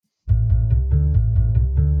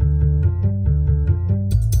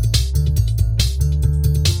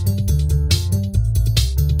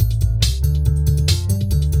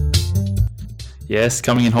Yes,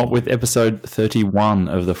 coming in hot with episode 31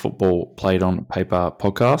 of the Football Played on Paper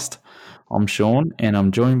podcast. I'm Sean, and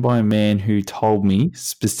I'm joined by a man who told me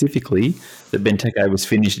specifically that Benteke was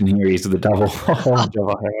finished, and here he is with a double. Oh, Java,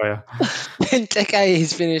 how are you? Benteke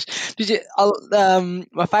is finished.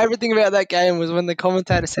 My favourite thing about that game was when the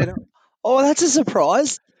commentator said, "Oh, that's a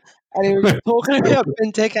surprise," and he was talking about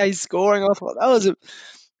Benteke scoring. I thought that was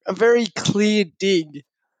a very clear dig.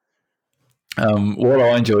 What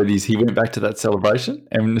I enjoyed is he went back to that celebration,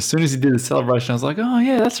 and as soon as he did the celebration, I was like, "Oh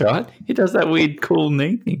yeah, that's right. He does that weird, cool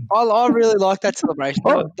knee thing." I really like that celebration.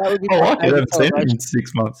 Oh, That would be I my like it. I favourite haven't seen it celebration. in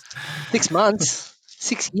 6 months. 6 months,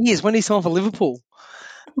 6 years. When did he sign for Liverpool?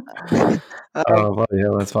 Oh, bloody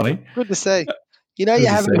hell, that's funny. Good to see. You know, Good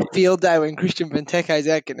you're to having see. a field day when Christian Benteke's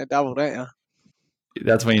out getting a double, don't you?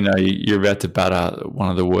 That's when you know you're about to batter one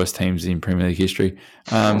of the worst teams in Premier League history.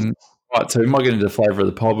 Right, so we might get into the flavour of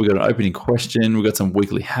the pod. We've got an opening question. We've got some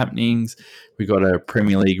weekly happenings. We've got a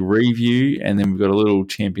Premier League review, and then we've got a little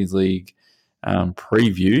Champions League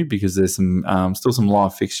preview because there's some still some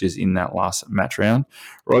live fixtures in that last match round.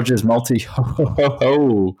 Rogers multi, yeah,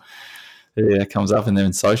 that comes up, and then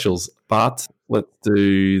in socials. But let's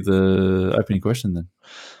do the opening question then.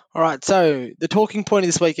 All right, so the talking point of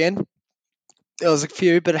this weekend, there was a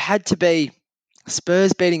few, but it had to be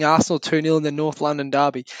Spurs beating Arsenal 2-0 in the North London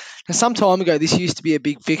derby. Now, some time ago, this used to be a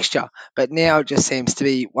big fixture, but now it just seems to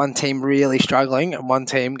be one team really struggling and one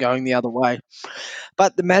team going the other way.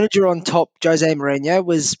 But the manager on top, Jose Mourinho,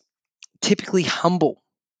 was typically humble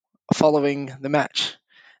following the match.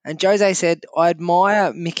 And Jose said, "I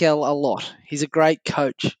admire Mikel a lot. He's a great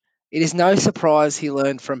coach. It is no surprise he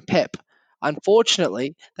learned from Pep.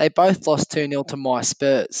 Unfortunately, they both lost 2-0 to my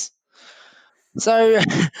Spurs." So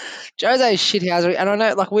Jose's shithousery, and I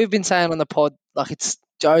know, like we've been saying on the pod, like it's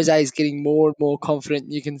Jose's getting more and more confident.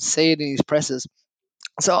 You can see it in his presses.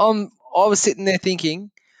 So I was sitting there thinking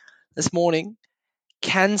this morning,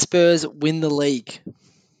 can Spurs win the league?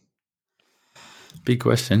 Big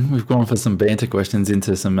question. We've gone for some banter questions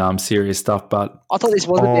into some serious stuff, but I thought this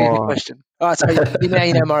was a banter question. All right, so you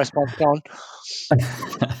know my response. Go on.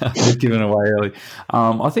 we've given away early.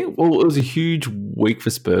 I think, well, it was a huge week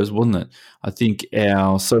for Spurs, wasn't it? I think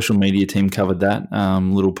our social media team covered that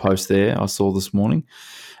little post there I saw this morning.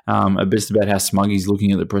 A bit about how smug he's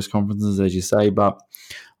looking at the press conferences, as you say. But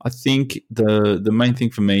I think the main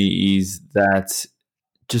thing for me is that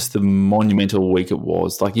just the monumental week it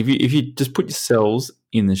was. Like if you just put yourselves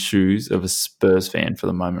in the shoes of a Spurs fan for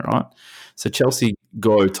the moment, right? So Chelsea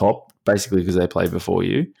go top basically because they play before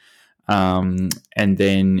you. And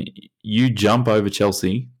then you jump over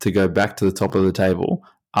Chelsea to go back to the top of the table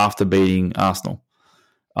after beating Arsenal.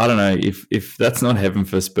 I don't know if that's not heaven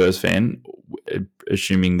for a Spurs fan,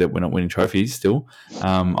 assuming that we're not winning trophies still.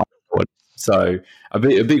 So a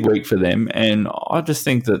big week for them, and I just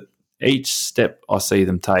think that each step I see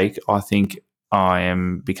them take, I think I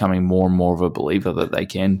am becoming more and more of a believer that they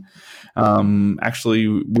can actually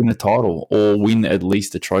win a title or win at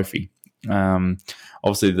least a trophy.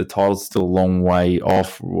 Obviously, the title's still a long way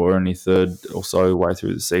off. We're only third or so way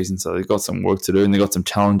through the season, so they've got some work to do, and they've got some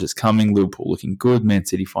challenges coming. Liverpool looking good, Man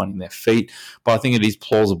City finding their feet, but I think it is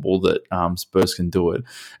plausible that Spurs can do it,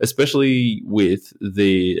 especially with at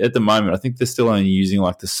the moment, I think they're still only using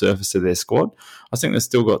like the surface of their squad. I think they've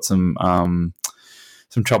still got some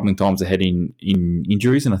troubling times ahead in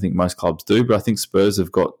injuries, and I think most clubs do, but I think Spurs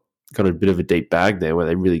have got a bit of a deep bag there where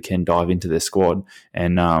they really can dive into their squad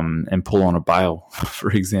and pull on a Bale, for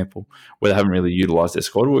example, where they haven't really utilised their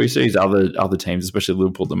squad. Where you see other teams, especially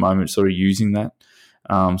Liverpool at the moment, sort of using that.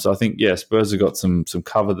 So I think, yeah, Spurs have got some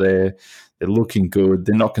cover there. They're looking good.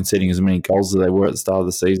 They're not conceding as many goals as they were at the start of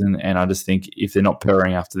the season. And I just think if they're not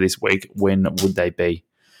purring after this week, when would they be?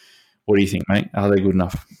 What do you think, mate? Are they good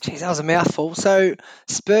enough? Jeez, that was a mouthful. So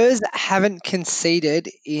Spurs haven't conceded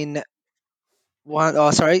in one. Oh,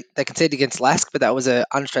 sorry, they conceded against Lask, but that was an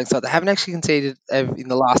unstrength side. They haven't actually conceded in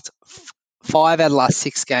the last 5 out of the last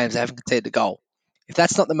 6 games. They haven't conceded a goal. If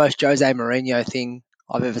that's not the most Jose Mourinho thing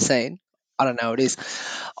I've ever seen, I don't know what it is.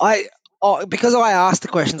 Because I asked the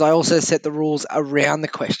questions, I also set the rules around the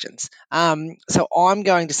questions. So I'm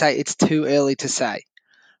going to say it's too early to say.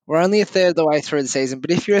 We're only a third of the way through the season, but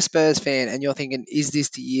if you're a Spurs fan and you're thinking, is this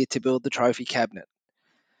the year to build the trophy cabinet?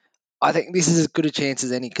 I think this is as good a chance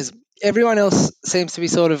as any because everyone else seems to be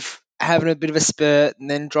sort of having a bit of a spurt and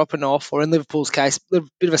then dropping off, or in Liverpool's case, a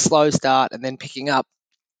bit of a slow start and then picking up.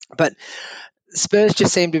 But Spurs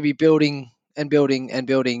just seem to be building and building and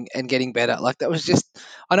building and getting better. Like that was just,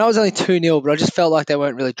 I know it was only 2-0, but I just felt like they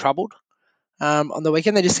weren't really troubled. On the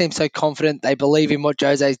weekend, they just seem so confident. They believe in what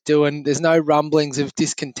Jose's doing. There's no rumblings of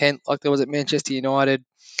discontent like there was at Manchester United.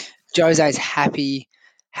 Jose's happy.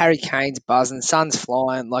 Harry Kane's buzzing. Sun's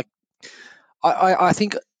flying. Like I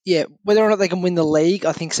think, yeah, whether or not they can win the league,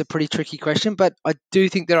 I think is a pretty tricky question. But I do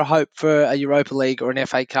think there are hope for a Europa League or an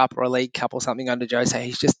FA Cup or a League Cup or something under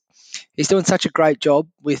Jose. He's doing such a great job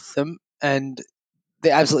with them, and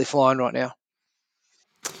they're absolutely flying right now.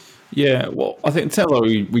 Yeah, well, I think it sounds like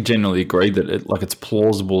we generally agree that it's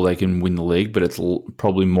plausible they can win the league, but it's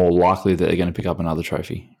probably more likely that they're going to pick up another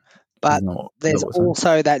trophy. But there's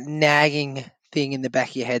also that nagging thing in the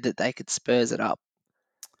back of your head that they could Spurs it up.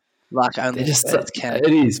 Like only Spurs can.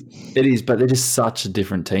 It is, but they're just such a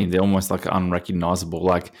different team. They're almost like unrecognizable.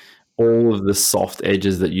 Like all of the soft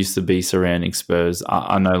edges that used to be surrounding Spurs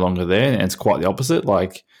are no longer there, and it's quite the opposite.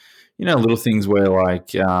 Like, little things where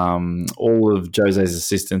all of Jose's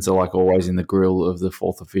assistants are like always in the grill of the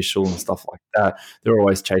fourth official and stuff like that. They're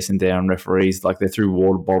always chasing down referees. Like they threw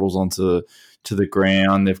water bottles onto the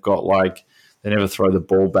ground. They've got they never throw the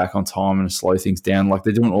ball back on time and slow things down. Like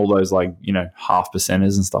they're doing all those half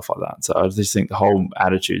percenters and stuff like that. So I just think the whole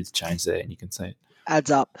attitude's changed there, and you can see it. Adds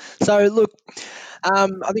up. So look, I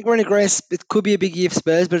think we're in agreement. It could be a big year for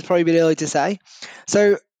Spurs, but it's probably a bit early to say.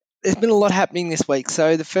 So there's been a lot happening this week.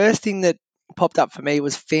 So the first thing that popped up for me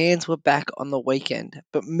was fans were back on the weekend,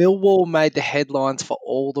 but Millwall made the headlines for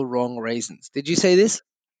all the wrong reasons. Did you see this?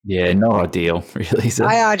 Yeah, not ideal, really. So.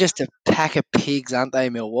 They are just a pack of pigs, aren't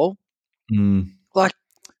they, Millwall?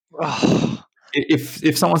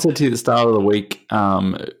 If someone said to you at the start of the week,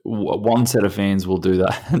 one set of fans will do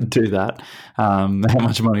that, how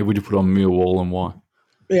much money would you put on Millwall and why?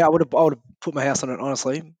 Yeah, I would have put my house on it,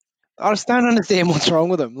 honestly. I just don't understand what's wrong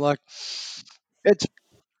with them. Like, it's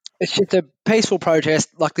just a peaceful protest.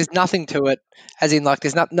 Like, there's nothing to it. As in, like,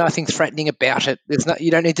 there's nothing threatening about it. You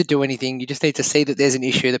don't need to do anything. You just need to see that there's an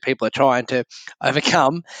issue that people are trying to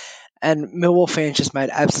overcome. And Millwall fans just made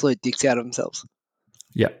absolute dicks out of themselves.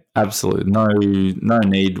 Yeah, absolutely. No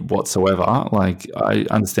need whatsoever. Like, I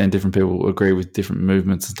understand different people agree with different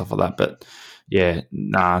movements and stuff like that, but yeah,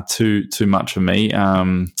 too much for me.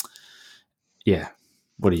 Yeah.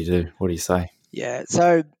 What do you do? What do you say? Yeah,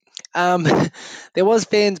 so there was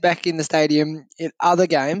fans back in the stadium in other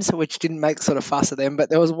games, which didn't make sort of fuss of them,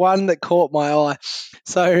 but there was one that caught my eye.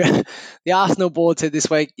 So the Arsenal board said this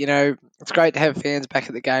week, it's great to have fans back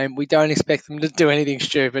at the game. We don't expect them to do anything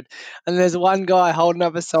stupid. And there's one guy holding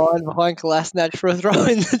up a sign behind Kolasinac for a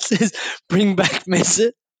throw-in that says, "Bring back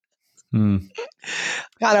Mesut." Can't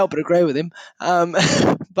help but agree with him.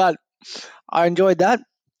 But I enjoyed that.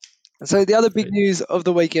 So the other big news of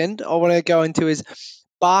the weekend I want to go into is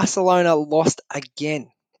Barcelona lost again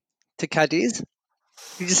to Cadiz.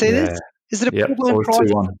 Did you see this? Is it a full-blown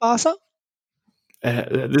crisis for Barca?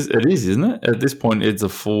 It is, isn't it? At this point, it's a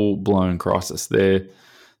full-blown crisis. They're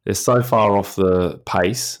so far off the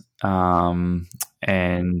pace, and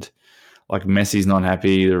like Messi's not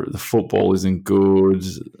happy. The football isn't good.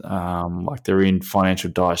 Like they're in financial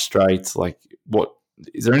dire straits. Like, what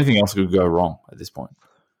is there anything else that could go wrong at this point?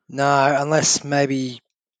 No, unless maybe,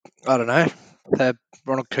 I don't know,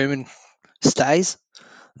 Ronald Koeman stays.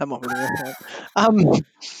 That might really work out.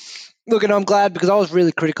 Look, and I'm glad because I was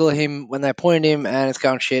really critical of him when they appointed him, and it's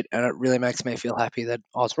going shit, and it really makes me feel happy that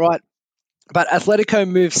I was right. But Atletico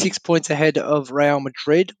moved 6 points ahead of Real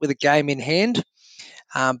Madrid with a game in hand.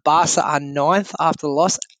 Barca are 9th after the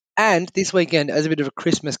loss, and this weekend, as a bit of a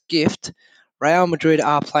Christmas gift, Real Madrid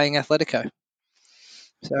are playing Atletico.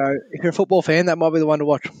 So if you're a football fan, that might be the one to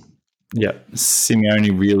watch. Yeah,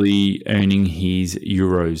 Simeone really earning his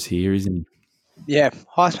Euros here, isn't he? Yeah,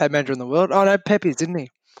 highest paid manager in the world. Oh no, Pep is, didn't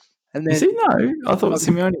he? And then, is he? No, I thought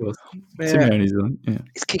Simeone was. Yeah. Simeone's on. Yeah.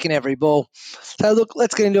 He's kicking every ball. So look,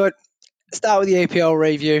 let's get into it. Start with the EPL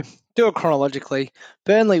review. Do it chronologically.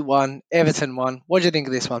 Burnley won. Everton won. What do you think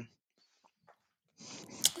of this one?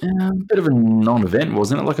 A bit of a non-event,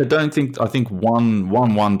 wasn't it? Like, I think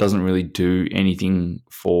 1-1 doesn't really do anything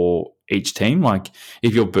for each team. Like,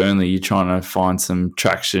 if you're Burnley, you're trying to find some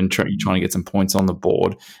traction, you're trying to get some points on the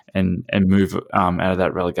board and move out of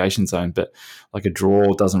that relegation zone. But like a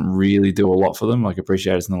draw doesn't really do a lot for them. Like,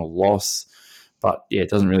 appreciate it's not a loss, but yeah, it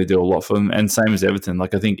doesn't really do a lot for them. And same as Everton.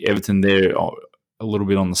 Like, I think Everton, they're a little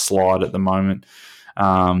bit on the slide at the moment.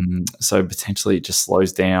 So potentially it just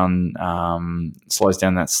slows down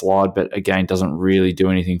that slide, but again, doesn't really do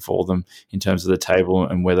anything for them in terms of the table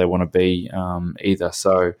and where they want to be either.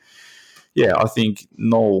 So yeah, I think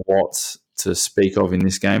not a lot to speak of in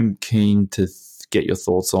this game. Keen to get your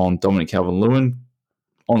thoughts on Dominic Calvert-Lewin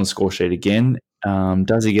on the score sheet again.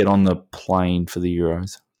 Does he get on the plane for the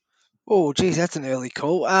Euros? Oh, geez, that's an early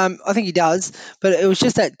call. I think he does, but it was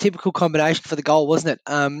just that typical combination for the goal, wasn't it?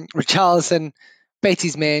 Richarlison beats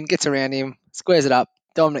his man, gets around him, squares it up,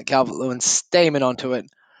 Dominic Calvert-Lewin steaming onto it,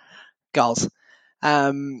 goals.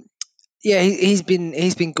 He's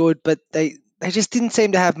been good, but they just didn't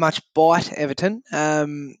seem to have much bite. Everton.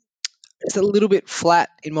 It's a little bit flat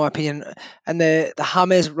in my opinion, and the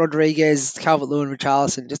James Rodriguez, Calvert-Lewin,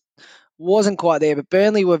 Richarlison just wasn't quite there. But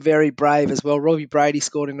Burnley were very brave as well. Robbie Brady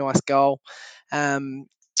scored a nice goal.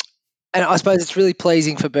 And I suppose it's really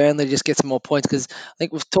pleasing for Burnley to just get some more points because I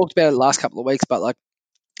think we've talked about it the last couple of weeks, but like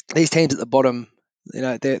these teams at the bottom,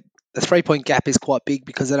 the 3-point gap is quite big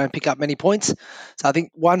because they don't pick up many points. So I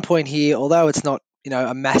think 1 point here, although it's not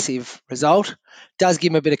a massive result, does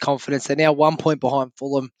give them a bit of confidence. They're now 1 point behind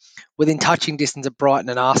Fulham, within touching distance of Brighton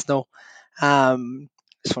and Arsenal.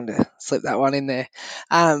 Just wanted to slip that one in there.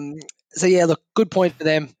 So yeah, look, good point for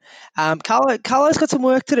them. Carlo's got some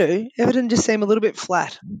work to do. Everton just seem a little bit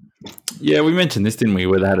flat. Yeah, we mentioned this, didn't we?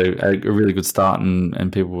 Where they had a really good start,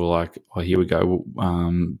 and people were like, "Oh, here we go,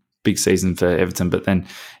 big season for Everton." But then,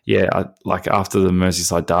 like after the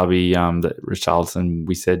Merseyside derby, that Richarlison,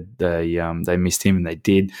 we said they missed him, and they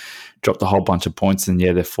did, dropped a whole bunch of points, and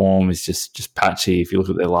their form is just patchy. If you look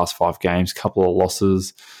at their last 5 games, couple of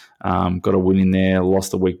losses. Got a win in there,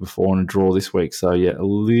 lost the week before, and a draw this week. So a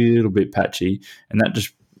little bit patchy, and that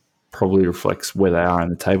just probably reflects where they are in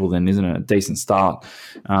the table then, isn't it? A decent start.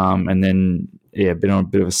 And then, been on a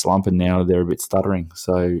bit of a slump, and now they're a bit stuttering.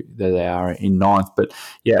 So there they are in 9th. But,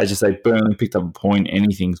 as you say, Burnley picked up a point.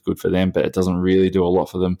 Anything's good for them, but it doesn't really do a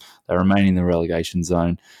lot for them. They remain in the relegation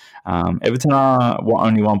zone. Everton are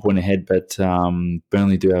only 1 point ahead, but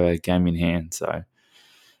Burnley do have a game in hand. So,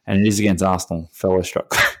 and it is against Arsenal, fellow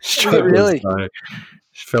strugglers. Really? So,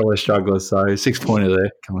 fellow strugglers. So 6-pointer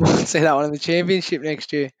there. Come on. See that one in the Championship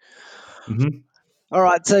next year. Mm-hmm. All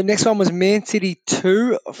right, so next one was Man City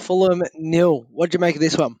 2, Fulham 0. What did you make of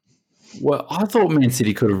this one? Well, I thought Man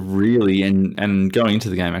City could have really, and going into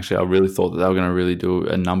the game, actually, I really thought that they were going to really do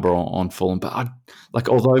a number on Fulham. But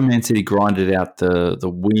although Man City grinded out the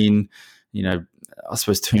win, I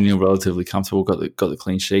suppose 2-0 relatively comfortable, got the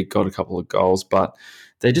clean sheet, got a couple of goals, but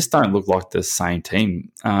they just don't look like the same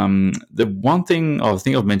team. The one thing, I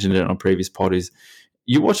think I've mentioned it on a previous pod, is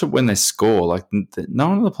you watch it when they score, like no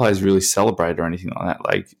one of the players really celebrate or anything like that.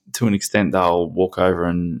 Like to an extent, they'll walk over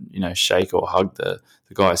and shake or hug the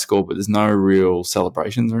guy who scored, but there's no real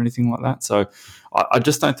celebrations or anything like that. So I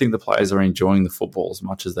just don't think the players are enjoying the football as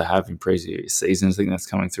much as they have in previous seasons. I think that's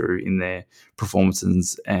coming through in their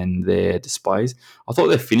performances and their displays. I thought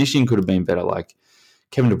their finishing could have been better. Like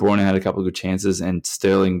Kevin De Bruyne had a couple of good chances, and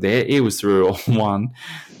Sterling there, he was through all one,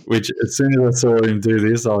 which as soon as I saw him do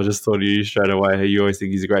this, I just thought of you straight away. Hey, you always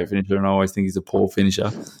think he's a great finisher, and I always think he's a poor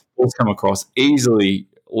finisher. Ball's come across easily,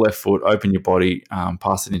 left foot, open your body,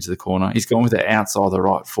 pass it into the corner. He's gone with the outside of the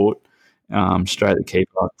right foot, straight at the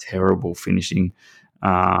keeper. Terrible finishing.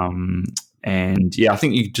 And I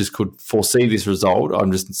think you just could foresee this result.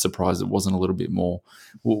 I'm just surprised it wasn't a little bit more.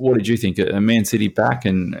 What did you think? A Man City back,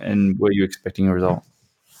 and were you expecting a result?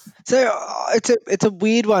 So it's a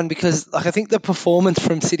weird one because I think the performance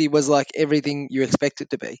from City was like everything you expect it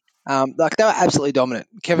to be. They were absolutely dominant.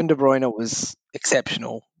 Kevin De Bruyne was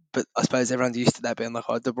exceptional, but I suppose everyone's used to that being like,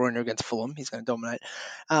 De Bruyne against Fulham, he's going to dominate.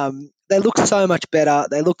 They looked so much better.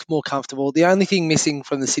 They looked more comfortable. The only thing missing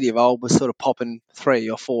from the City of old was sort of popping 3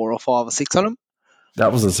 or 4 or 5 or 6 on them.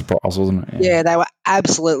 That was a surprise, wasn't it? Yeah, they were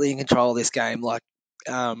absolutely in control of this game.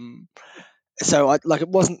 So it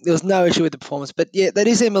wasn't. There was no issue with the performance, but they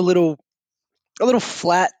do seem a little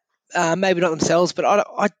flat. Maybe not themselves, but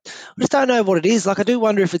I just don't know what it is. I do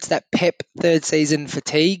wonder if it's that Pep third season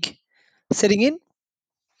fatigue setting in.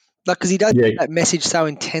 Because he does that message so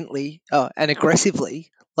intently and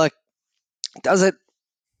aggressively. Does it?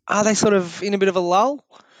 Are they sort of in a bit of a lull?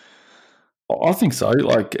 I think so.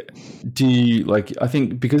 Do you I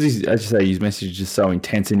think because he's, as you say, his message is so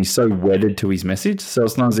intense and he's so wedded to his message. So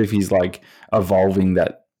it's not as if he's evolving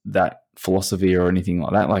that philosophy or anything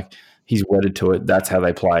like that. He's wedded to it. That's how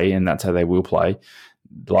they play, and that's how they will play.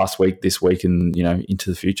 Last week, this week, and into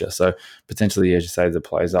the future. So potentially, as you say, the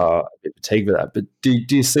players are a bit fatigued with that. But do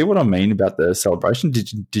you see what I mean about the celebration?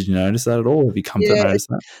 Did you notice that at all? Have you come to notice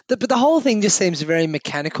that? But the whole thing just seems very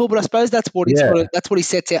mechanical. But I suppose that's what that's what he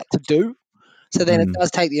sets out to do. So then it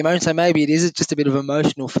does take the emotion. So maybe it is just a bit of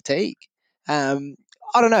emotional fatigue. I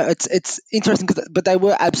don't know. It's interesting, but they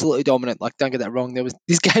were absolutely dominant. Don't get that wrong.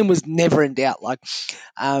 This game was never in doubt.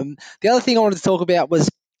 The other thing I wanted to talk about was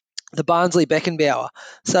the Barnsley Beckenbauer.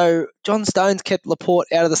 So John Stones kept Laporte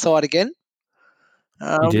out of the side again.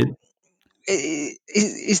 He did.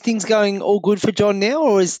 Is things going all good for John now,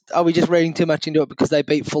 or are we just reading too much into it because they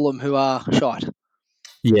beat Fulham, who are shite?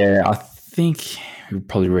 Yeah, I think you're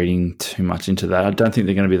probably reading too much into that. I don't think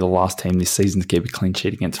they're going to be the last team this season to keep a clean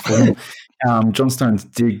sheet against Fulham. John Stones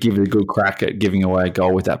did give it a good crack at giving away a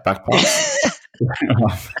goal with that back pass. But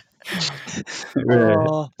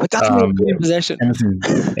that's not in possession.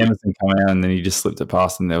 Emerson come out and then he just slipped it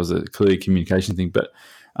past, and there was a clear communication thing. But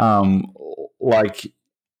I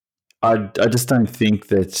just don't think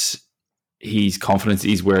that his confidence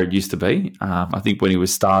is where it used to be. I think when he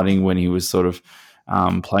was starting, when he was sort of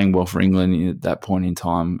playing well for England at that point in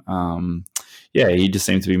time, he just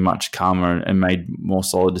seemed to be much calmer and made more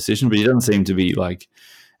solid decisions. But he doesn't seem to be like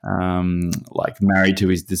married to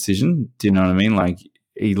his decision. Do you know what I mean? Like,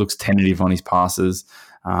 he looks tentative on his passes.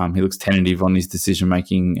 He looks tentative on his decision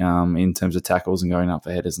making in terms of tackles and going up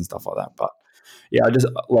for headers and stuff like that. But yeah, I just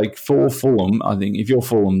like for Fulham, I think if you're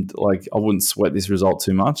Fulham, like, I wouldn't sweat this result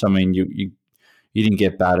too much. I mean, you didn't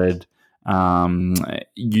get battered.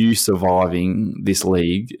 You surviving this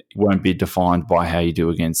league won't be defined by how you do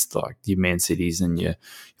against like your Man Cities and your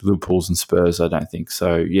Liverpools and Spurs, I don't think.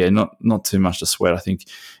 So yeah, not too much to sweat. I think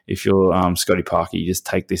if you're Scotty Parker, you just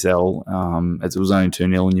take this L as it was only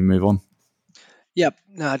 2-0 and you move on. Yep,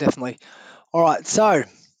 no, definitely. All right, so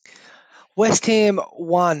West Ham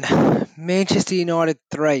 1, Manchester United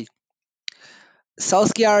 3.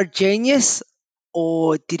 Solskjaer a genius,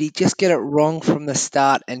 or did he just get it wrong from the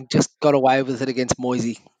start and just got away with it against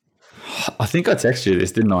Moisey? I think I texted you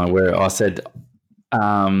this, didn't I, where I said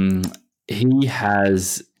he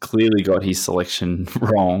has clearly got his selection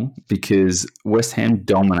wrong, because West Ham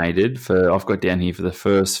dominated I've got down here for the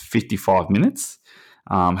first 55 minutes,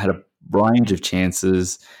 had a range of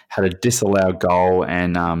chances, had a disallowed goal,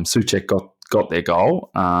 and Souček got their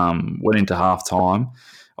goal, went into half-time.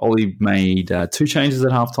 Ollie made 2 changes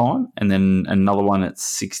at half-time and then another one at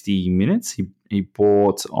 60 minutes. He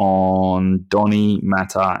brought on Donny,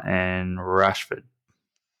 Mata, and Rashford.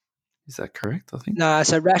 Is that correct, I think? No,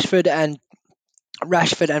 so Rashford and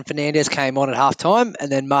Fernandes came on at half-time,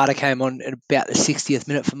 and then Mata came on at about the 60th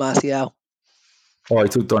minute for Martial. Oh, he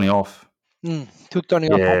took Donny off. Took Donny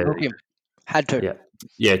off. Had to.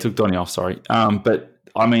 Yeah, took Donny off, sorry. But,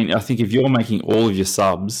 I mean, I think if you're making all of your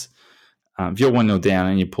subs, if you're 1-0 down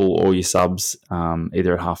and you pull all your subs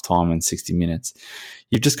either at half-time and 60 minutes,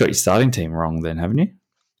 you've just got your starting team wrong then, haven't you?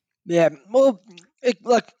 Yeah, well,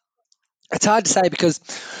 it's hard to say, because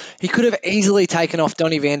he could have easily taken off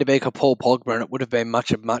Donny van de Beek or Paul Pogba, and it would have been much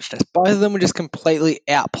of muchness. Both of them were just completely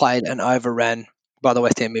outplayed and overran by the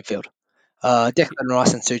West Ham midfield. Declan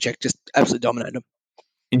Rice and Souček just absolutely dominated them.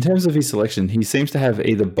 In terms of his selection, he seems to have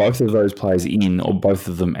either both of those players in or both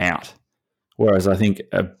of them out, whereas I think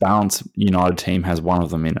a balanced United team has one of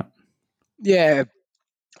them in it. Yeah,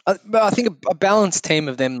 but I think a balanced team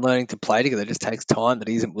of them learning to play together just takes time that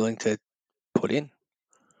he isn't willing to put in.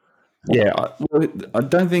 Yeah, I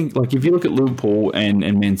don't think, like, if you look at Liverpool and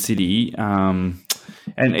Man City, and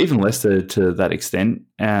even Leicester to that extent,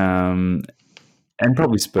 and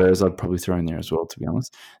probably Spurs, I'd probably throw in there as well, to be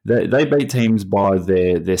honest. They beat teams by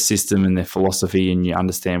their system and their philosophy, and you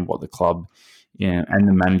understand what the club and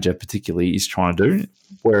the manager particularly is trying to do.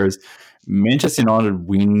 Whereas Manchester United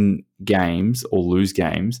win games or lose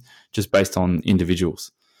games just based on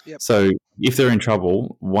individuals. Yep. So if they're in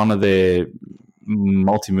trouble, one of their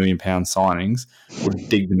multi-million-pound signings would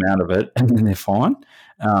dig them out of it, and then they're fine.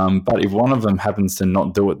 But if one of them happens to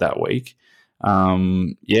not do it that week,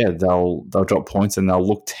 they'll drop points and they'll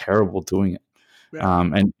look terrible doing it. Yeah.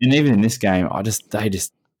 And even in this game, they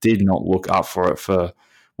just did not look up for it for,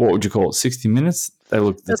 what would you call it, 60 minutes? They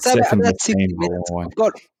looked the second best team all the way.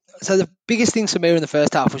 So the biggest things for me in the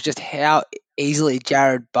first half was just how easily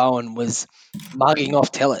Jared Bowen was mugging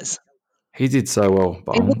off Tellez. He did so well,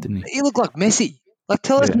 Bowen, didn't he? He looked like Messi. Like,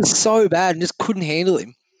 Tellez was so bad and just couldn't handle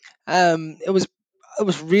him. It was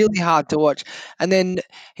really hard to watch. And then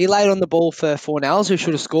he laid on the ball for Fornals, who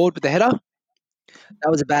should have scored with the header. That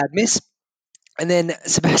was a bad miss. And then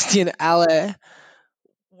Sebastian Haller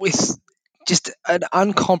with just an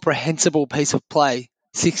incomprehensible piece of play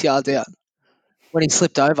 6 yards out. When he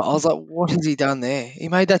slipped over, I was like, what has he done there? He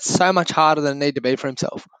made that so much harder than it needed to be for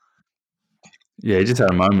himself. Yeah, he just had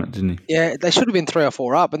a moment, didn't he? Yeah, they should have been 3 or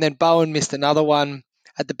 4 up. And then Bowen missed another one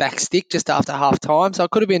at the back stick just after half time. So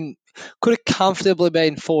it could have comfortably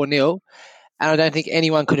been 4-0. And I don't think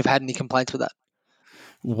anyone could have had any complaints with that.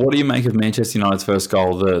 What do you make of Manchester United's first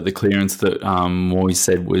goal, the clearance that Moyes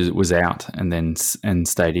said was out and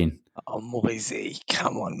stayed in? Oh, Moisey,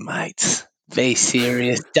 come on, mate. Be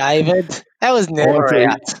serious, David. That was never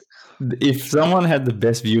out. If someone had the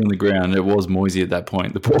best view on the ground, it was Moisey at that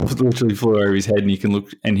point. The ball literally flew over his head, and you can look,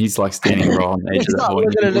 and he's like standing right on the edge of that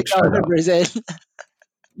point. Looking at it over his head.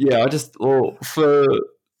 Yeah,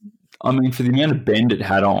 I mean, for the amount of bend it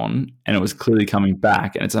had on, and it was clearly coming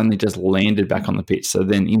back, and it's only just landed back on the pitch. So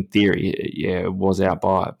then, in theory, it was out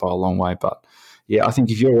by a long way. But yeah, I think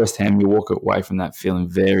if you're West Ham, you walk away from that feeling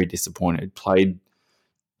very disappointed. Played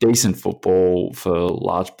decent football for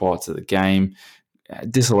large parts of the game,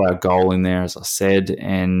 disallowed goal in there, as I said,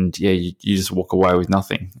 and yeah, you just walk away with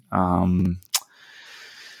nothing.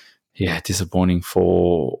 Yeah, disappointing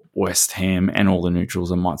for West Ham and all the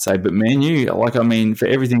neutrals, I might say. But Man U, for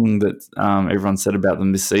everything that everyone said about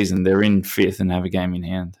them this season, they're in fifth and have a game in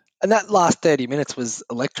hand. And that last 30 minutes was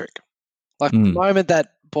electric. The moment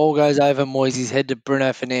that ball goes over Moyes' head to Bruno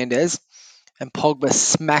Fernandes and Pogba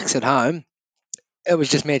smacks it home, it was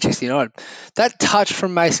just Manchester United. That touch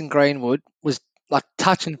from Mason Greenwood was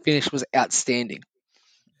touch and finish was outstanding.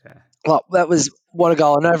 Yeah. That was what a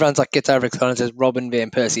goal. And everyone's gets overexcited and says Robin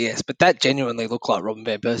Van Persie, yes, but that genuinely looked like Robin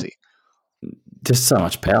Van Persie. Just so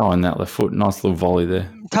much power in that left foot. Nice little volley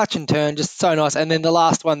there. Touch and turn, just so nice. And then the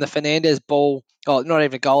last one, the Fernandes ball, not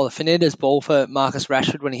even a goal, the Fernandes ball for Marcus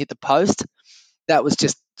Rashford when he hit the post, that was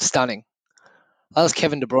just stunning. That was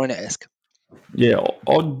Kevin De Bruyne-esque. Yeah,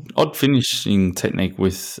 odd finishing technique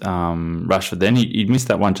with Rashford. Then he missed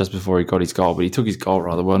that one just before he got his goal, but he took his goal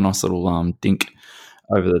rather well. Nice little dink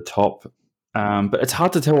over the top. But it's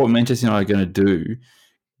hard to tell what Manchester United are going to do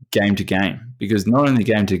game to game, because not only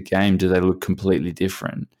game to game do they look completely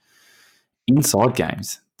different, inside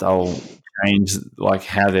games they'll change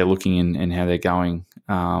how they're looking and how they're going.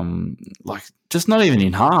 Just not even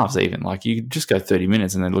in halves, even you just go 30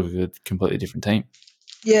 minutes and they look like a completely different team.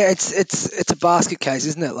 Yeah, it's a basket case,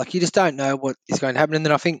 isn't it? You just don't know what is going to happen. And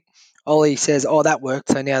then I think Ollie says, "Oh, that worked,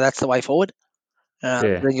 so now that's the way forward."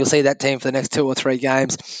 Then you'll see that team for the next 2 or 3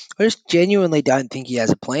 games. I just genuinely don't think he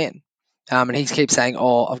has a plan. And he keeps saying,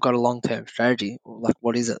 "Oh, I've got a long-term strategy."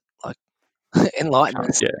 What is it? Enlighten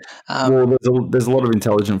us. Yeah. There's a lot of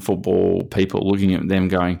intelligent football people looking at them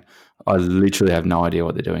going, I literally have no idea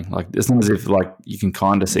what they're doing. It's not as if you can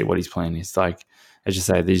kind of see what his plan is. As you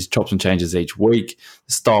say, these chops and changes each week,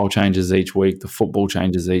 the style changes each week, the football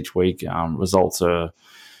changes each week. Results are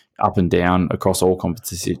up and down across all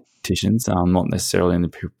competitions, not necessarily in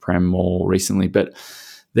the Prem more recently. But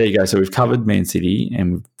there you go. So we've covered Man City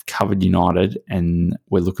and we've covered United, and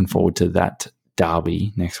we're looking forward to that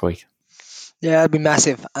derby next week. Yeah, it'll be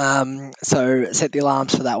massive. So set the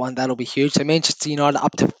alarms for that one. That'll be huge. So Manchester United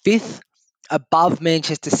up to 5th, above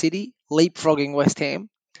Manchester City, leapfrogging West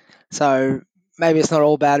Ham. So maybe it's not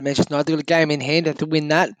all bad at Manchester United. They've got a game in hand. If they win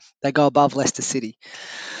that, they go above Leicester City.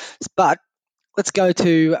 But let's go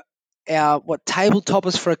to our table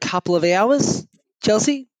toppers for a couple of hours.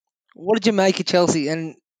 Chelsea, what did you make of Chelsea?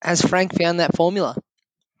 And has Frank found that formula?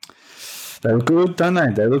 They look good, don't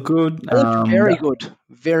they? They look good. They look very good.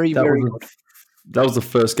 Very good. That was the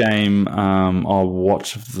first game I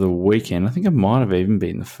watched of the weekend. I think it might have even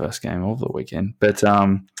been the first game of the weekend. But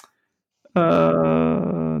no,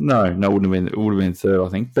 it wouldn't have been. It would have been third, I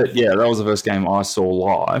think. But yeah, that was the first game I saw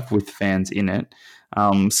live with fans in it.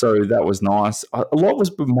 So that was nice. A lot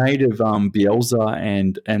was made of Bielsa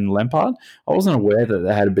and Lampard. I wasn't aware that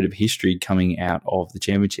they had a bit of history coming out of the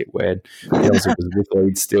Championship, where Bielsa was with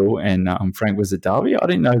Leeds still and Frank was at Derby. I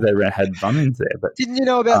didn't know they had run-ins there. But didn't you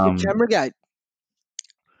know about the camera gate?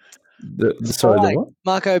 The what?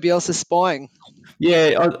 Marco Bielsa spying.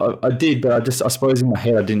 Yeah, I did, but I suppose in my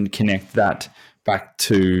head I didn't connect that back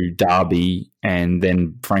to Derby and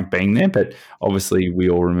then Frank being there. But obviously we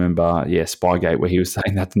all remember, Spygate, where he was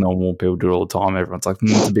saying that to normal people do it all the time. Everyone's like,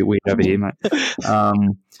 it's a bit weird over here, mate.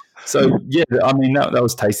 So, yeah, I mean, that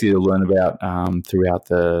was tasty to learn about throughout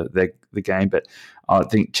the game. But I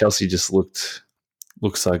think Chelsea just looked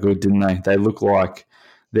so good, didn't they? They look like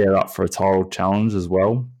they're up for a title challenge as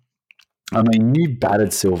well. I mean, you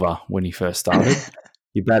battered Silva when he first started.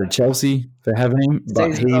 You battered Chelsea for having him,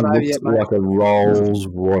 but he looked like a Rolls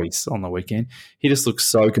Royce on the weekend. He just looks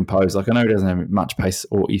so composed. I know he doesn't have much pace,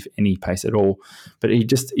 or if any pace at all, but he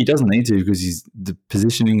doesn't need to, because the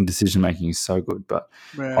positioning and decision making is so good. But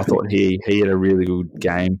I thought he had a really good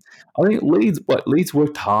game. I think Leeds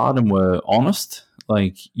worked hard and were honest.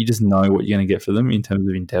 You just know what you're going to get for them in terms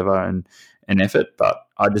of endeavour and effort. But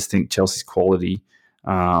I just think Chelsea's quality,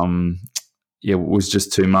 was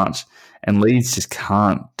just too much. And Leeds just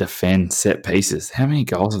can't defend set pieces. How many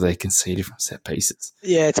goals have they conceded from set pieces?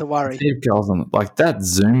 Yeah, it's a worry. Goals on that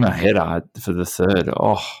Zuma header for the third.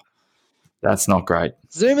 Oh, that's not great.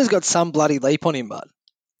 Zuma's got some bloody leap on him, bud.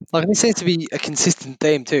 This seems to be a consistent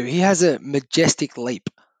theme too. He has a majestic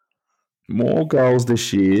leap. More goals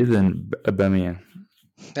this year than Aubameyang.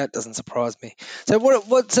 That doesn't surprise me. So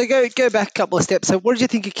So go back a couple of steps. So what did you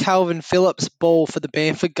think of Calvin Phillips' ball for the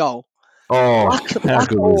Bamford goal? Oh, how Luck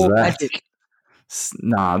good was or that? magic?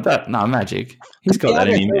 Magic. He's got that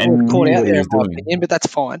in him Thiago was and caught knew out what he there, in was my doing. opinion, but that's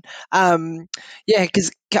fine. Yeah,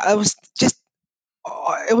 because it was just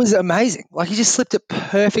it was amazing. Like he just slipped it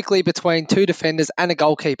perfectly between two defenders and a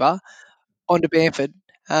goalkeeper onto Bamford,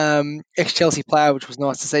 ex-Chelsea player, which was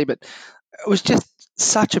nice to see. But it was just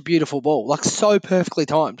such a beautiful ball, like so perfectly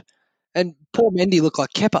timed. And poor Mendy looked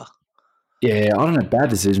like Kepa. Yeah, I don't know. Bad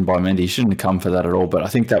decision by Mendy. He shouldn't have come for that at all. But I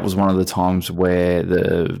think that was one of the times where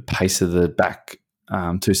the pace of the back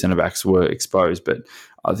two centre backs were exposed. But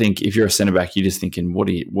I think if you're a centre back, you're just thinking,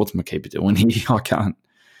 what's my keeper doing here? I can't.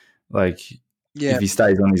 Like, Yeah, if he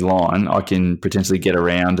stays on his line, I can potentially get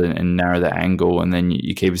around and narrow the angle, and then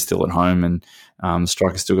your keeper's still at home, and the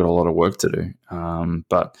striker's still got a lot of work to do.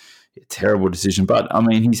 But terrible decision. But I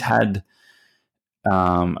mean, he's had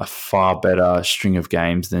a far better string of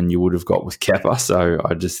games than you would have got with Kepa. So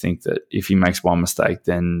I just think that if he makes one mistake,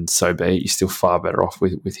 then so be it. You're still far better off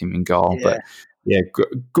with him in goal. yeah. But yeah,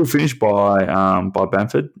 good finish by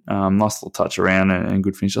Bamford. Nice little touch around and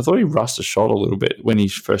good finish. I thought he rushed a shot a little bit when he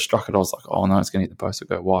first struck it. I was like, oh no, it's going to hit the post or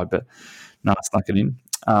go wide, but no, it snuck it in.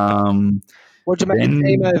 What do you make of Then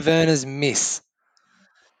Timo Werner's miss?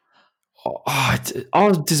 I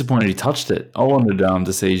was disappointed he touched it. I wanted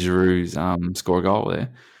to see Giroud's score a goal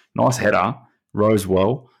there. Nice header, rose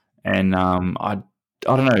well, and I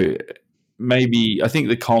don't know. Maybe I think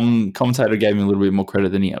the commentator gave him a little bit more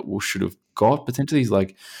credit than he should have got. Potentially, he's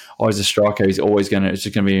like, "Oh, he's a striker. He's always going to. It's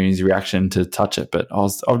just going to be his reaction to touch it." But I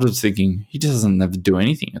was just thinking he just doesn't have to do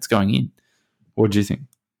anything. It's going in. What do you think?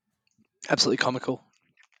 Absolutely comical.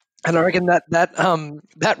 And I reckon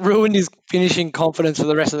that ruined his finishing confidence for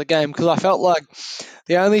the rest of the game because I felt like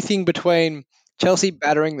the only thing between Chelsea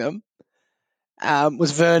battering them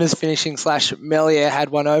was Werner's finishing / Melier had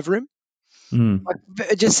one over him. Mm. Like,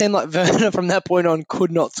 it just seemed like Werner from that point on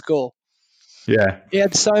could not score. Yeah. He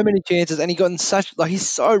had so many chances and he got in such like he's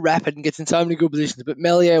so rapid and gets in so many good positions. But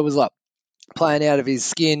Melier was like playing out of his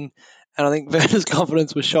skin, and I think Werner's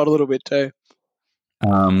confidence was shot a little bit too.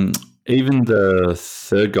 Even the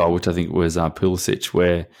third goal, which I think was Pulisic,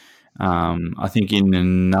 where I think in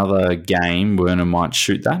another game Werner might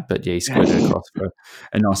shoot that, but yeah, he squared it across for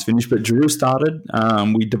a nice finish. But Giroud started.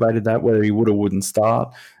 We debated that whether he would or wouldn't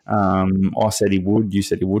start. I said he would. You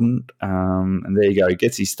said he wouldn't. And there you go. He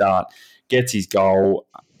gets his start, gets his goal.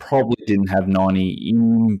 Probably didn't have 90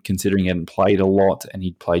 in, considering he hadn't played a lot and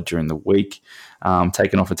he'd played during the week.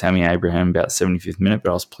 Taken off of Tammy Abraham about 75th minute, but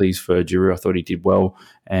I was pleased for Giroud. I thought he did well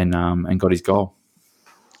and got his goal.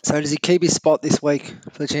 So does he keep his spot this week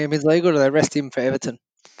for the Champions League, or do they rest him for Everton?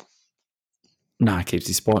 No, he keeps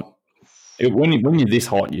his spot. When you're this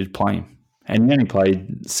hot, you'd play him. And he only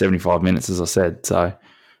played 75 minutes, as I said. So,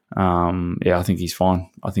 yeah, I think he's fine.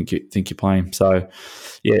 I think you play him. So,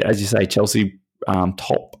 yeah, as you say, Chelsea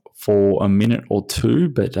top for a minute or two,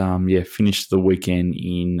 but yeah, finished the weekend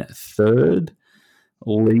in third.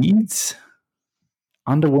 Leeds,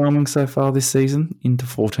 underwhelming so far this season, into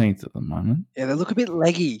 14th at the moment. Yeah, they look a bit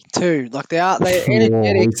leggy too. Like they're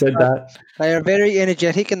energetic. We said that. They are very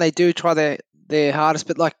energetic and they do try their hardest,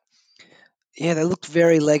 but like, yeah, they looked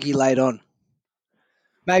very leggy late on.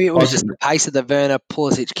 Maybe it was just the pace of the Werner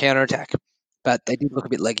Pulisic counterattack, but they did look a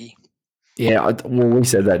bit leggy. Yeah, well, we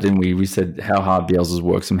said that, didn't we? We said how hard Bielsa's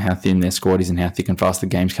works and how thin their squad is and how thick and fast the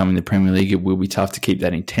games come in the Premier League. It will be tough to keep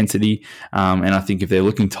that intensity. And I think if they're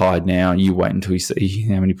looking tired now, you wait until you see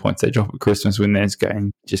how many points they drop at Christmas when their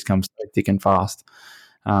game just comes so thick and fast.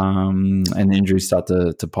 And injuries start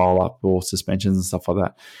to pile up, or suspensions and stuff like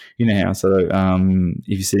that. You know how. So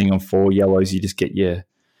if you're sitting on 4 yellows, you just get your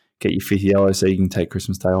 5th yellow so you can take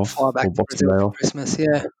Christmas Day off Fly back or to Boxing Brazil Day for off. Christmas,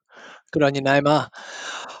 yeah. Good on you, Neymar.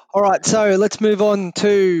 All right, so let's move on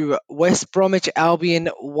to West Bromwich Albion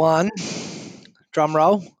 1. Drum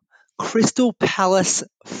roll. Crystal Palace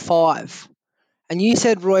 5. And you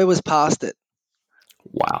said Roy was past it.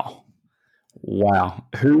 Wow.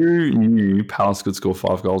 Who knew Palace could score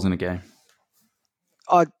 5 goals in a game?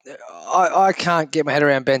 I can't get my head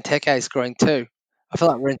around Benteke scoring 2. I feel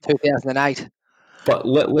like we're in 2008. But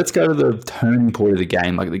let's go to the turning point of the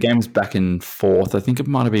game. Like, the game's back in fourth. I think it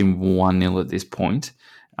might have been 1-0 at this point.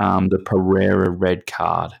 The Pereira red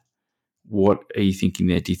card. What are you thinking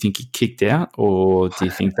there? Do you think he kicked out, or do you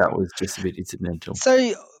think that was just a bit incidental? So,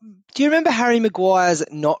 do you remember Harry Maguire's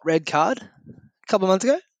not red card a couple of months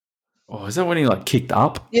ago? Oh, is that when he kicked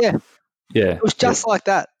up? Yeah. Yeah. It was just like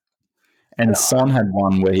that. And Son had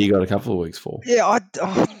one where he got a couple of weeks for. Yeah,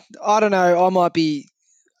 I don't know. I might be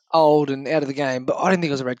old and out of the game, but I didn't think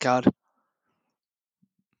it was a red card.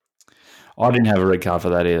 I didn't have a red card for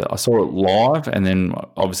that either. I saw it live, and then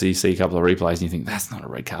obviously you see a couple of replays and you think, that's not a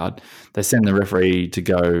red card. They send the referee to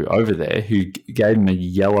go over there, who gave him a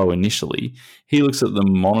yellow initially. He looks at the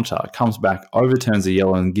monitor, comes back, overturns the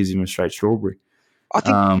yellow, and gives him a straight strawberry. I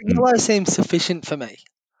think yellow seems sufficient for me.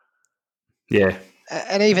 Yeah.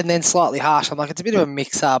 And even then, slightly harsh. I'm like, it's a bit of a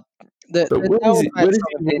mix-up. But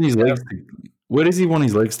where does he want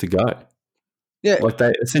his legs to go? Yeah. Like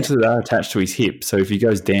essentially they're attached to his hip. So if he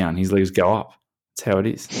goes down, his legs go up. That's how it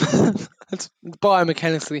is. It's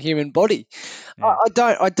biomechanics of the human body. Yeah.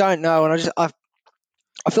 I don't know, and I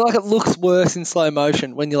feel like it looks worse in slow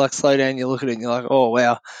motion when you like slow down, you look at it and you're like, oh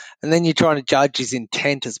wow, and then you're trying to judge his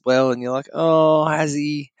intent as well, and you're like, oh, has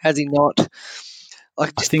he not?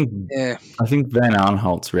 Like, I think Van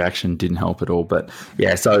Arnholt's reaction didn't help at all. But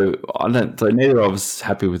yeah, so neither of us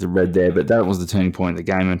happy with the red there, but that was the turning point of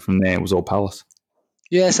the game, and from there it was all Palace.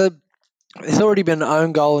 Yeah, so there's already been an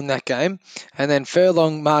own goal in that game, and then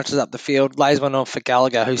Furlong marches up the field, lays one off for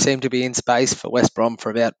Gallagher, who seemed to be in space for West Brom for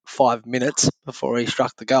about 5 minutes before he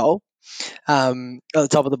struck the goal. At the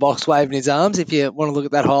top of the box, waving his arms. If you want to look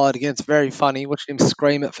at that highlight again, it's very funny watching him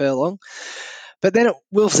scream at Furlong. But then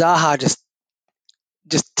Wilf Zaha just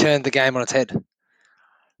turned the game on its head.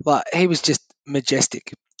 Like, he was just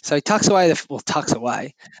majestic. So he tucks away,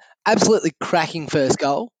 absolutely cracking first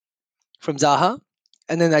goal from Zaha,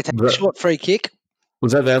 and then they take a short free kick.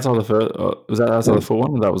 Was that the outside of the first? Was that outside of the foot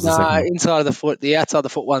one, or that was the second one? Inside of the foot. The outside of the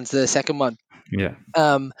foot one's the second one. Yeah.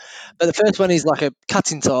 But the first one is like a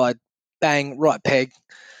cuts inside, bang, right peg,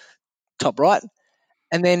 top right,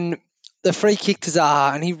 and then the free kick to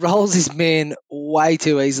Zaha, and he rolls his man way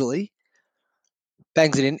too easily.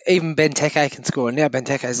 Bangs it in. Even Benteke can score. And now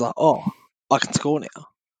Benteke's like, oh, I can score now.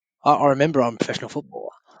 I remember I'm a professional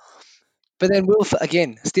footballer. But then Wilf,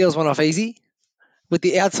 again, steals one off easy with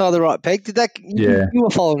the outside of the right peg. You were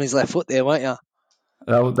following his left foot there, weren't you?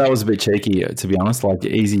 That was a bit cheeky, to be honest. Like,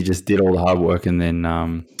 Easy just did all the hard work, and then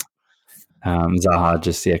Zaha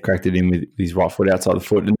just cracked it in with his right foot outside the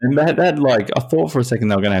foot. And that like, I thought for a second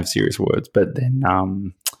they were going to have serious words, but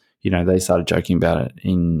then they started joking about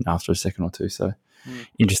it after a second or two. So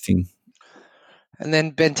interesting. And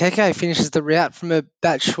then Benteke finishes the route from a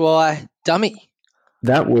Batshuayi dummy.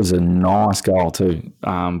 That was a nice goal too.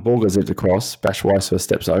 Ball goes zipped across. Batshuayi first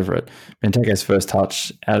steps over it. Benteke's first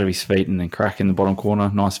touch out of his feet and then crack in the bottom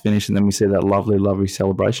corner. Nice finish. And then we see that lovely, lovely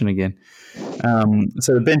celebration again.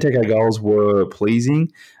 So the Benteke goals were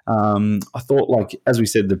pleasing. I thought, like, as we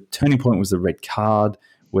said, the turning point was the red card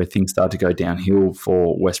where things started to go downhill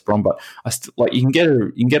for West Brom. But you can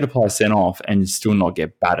get a player sent off and still not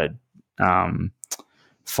get battered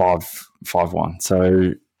 5-1.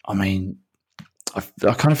 So, I mean, I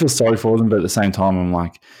kind of feel sorry for them, but at the same time, I'm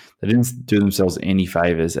like, they didn't do themselves any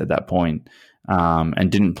favours at that point, and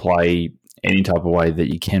didn't play any type of way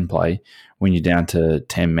that you can play when you're down to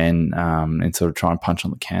 10 men and sort of try and punch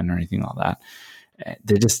on the can or anything like that.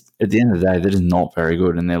 They're just, at the end of the day, they're just not very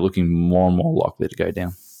good, and they're looking more and more likely to go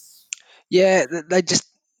down. Yeah, they just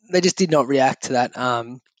did not react to that.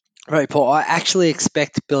 Very poor. I actually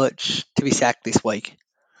expect Bilic to be sacked this week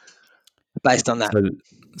based on that.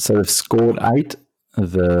 So they've scored 8,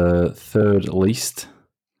 the third least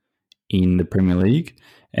in the Premier League,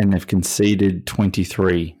 and they've conceded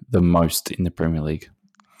 23, the most in the Premier League.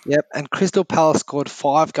 Yep, and Crystal Palace scored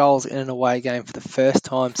 5 goals in an away game for the first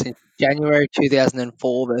time since January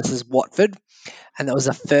 2004 versus Watford, and that was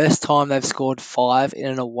the first time they've scored 5 in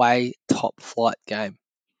an away top-flight game.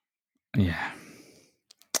 Yeah.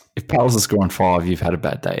 If Palace are scoring 5, you've had a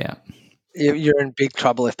bad day out. You're in big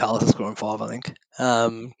trouble if Palace are scoring 5, I think.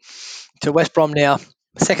 To West Brom now,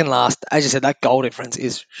 second last. As you said, that goal difference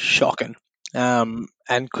is shocking, and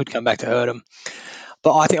could come back to hurt them.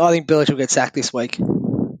 But I think Bilic will get sacked this week.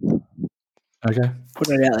 Okay,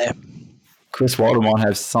 putting it out there. Chris Wilder might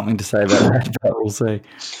have something to say about that, but we'll see.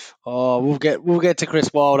 Oh, we'll get to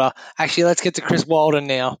Chris Wilder. Actually, let's get to Chris Wilder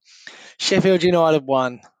now. Sheffield United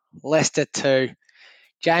 1, Leicester 2.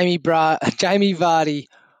 Jamie Vardy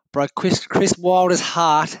broke Chris Wilder's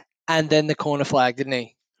heart and then the corner flag, didn't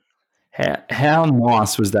he? How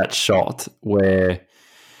nice was that shot where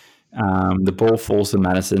the ball falls to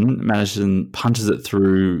Maddison. Maddison punches it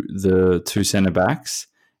through the 2 centre-backs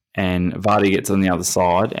and Vardy gets on the other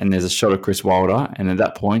side and there's a shot of Chris Wilder, and at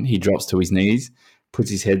that point he drops to his knees, puts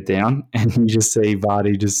his head down, and you just see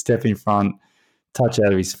Vardy just step in front, touch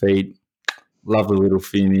out of his feet, lovely little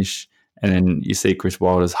finish, and then you see Chris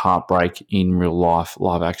Wilder's heartbreak in real life,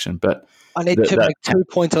 live action. But I need to make 2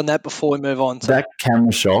 points on that before we move on. So. That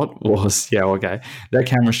camera shot was, that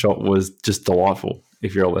camera shot was just delightful.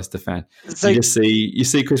 if you're a Leicester fan. So You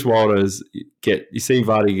see Chris Wilder's you see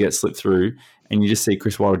Vardy get slipped through, and you just see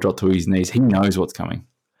Chris Wilder drop to his knees. He knows what's coming.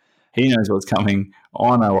 He knows what's coming.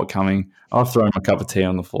 I know what's coming. I've thrown my cup of tea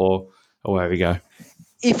on the floor. Away we go.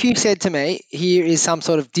 if you said to me, here is some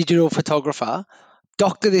sort of digital photographer,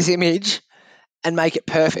 doctor this image and make it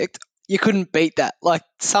perfect, you couldn't beat that. Like,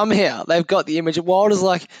 somehow they've got the image. Wilder's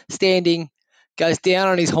like standing, goes down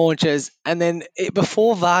on his haunches, and then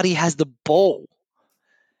before Vardy has the ball,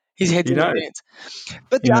 his head's You in the know, hands.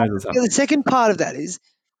 But he knows what's up. the second part of that is,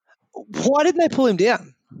 why didn't they pull him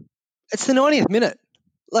down? It's the 90th minute.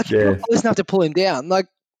 Like, you're not close enough to pull him down. Like,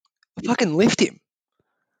 fucking lift him.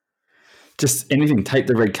 Just anything. Take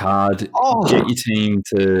the red card. Oh. Get your team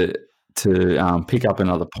to pick up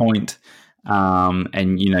another point.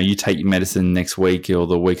 And you take your medicine next week or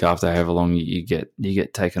the week after, however long you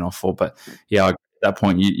get taken off for. But yeah, at that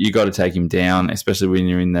point you got to take him down, especially when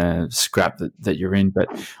you're in the scrap that you're in. But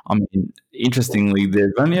I mean, interestingly,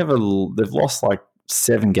 they've lost like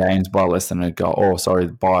 7 games by less than a goal. Or sorry,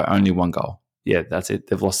 by only 1 goal. Yeah, that's it.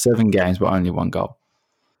 They've lost 7 games by only 1 goal.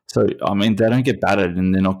 So I mean, they don't get battered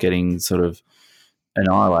and they're not getting sort of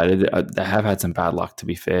annihilated. They have had some bad luck, to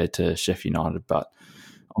be fair, to Sheffield United, but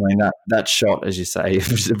I mean that shot, as you say, of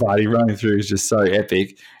Vardy running through is just so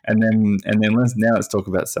epic. And then let's talk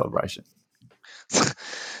about celebration.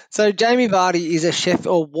 So Jamie Vardy is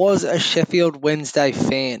was a Sheffield Wednesday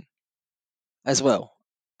fan as well.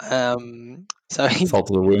 So he Salt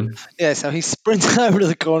of the wound. Yeah, so he sprints over to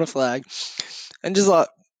the corner flag and just like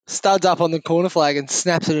studs up on the corner flag and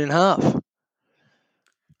snaps it in half.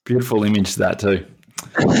 Beautiful image that too.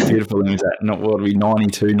 Beautiful image that not what would be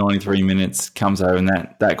 92, 93 minutes comes over and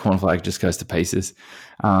that corner flag just goes to pieces.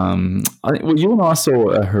 I think you and I saw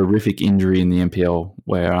a horrific injury in the NPL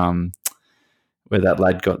where that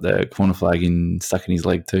lad got the corner flag stuck in his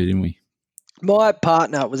leg too, didn't we? My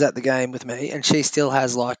partner was at the game with me and she still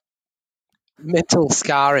has like mental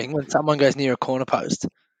scarring when someone goes near a corner post.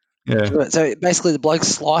 Yeah. So basically the bloke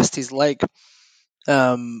sliced his leg,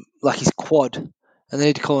 like his quad, and they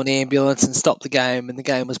had to call an ambulance and stop the game, and the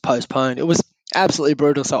game was postponed. It was absolutely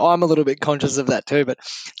brutal, so I'm a little bit conscious of that too, but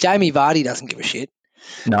Jamie Vardy doesn't give a shit.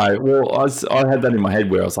 No, well, I had that in my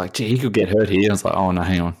head where I was like, gee, he could get hurt here. I was like, oh, no,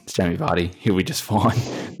 hang on. It's Jamie Vardy. He'll be just fine.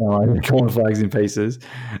 The corner flag's in pieces.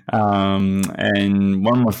 And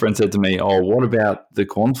one of my friends said to me, oh, what about the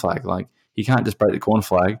corner flag? Like, you can't just break the corner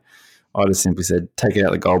flag. I just simply said, take it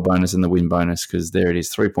out the goal bonus and the win bonus because there it is,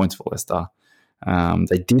 3 points for Leicester.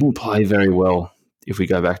 They didn't play very well if we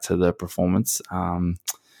go back to the performance.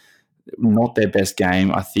 Not their best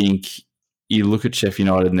game. I think you look at Sheffield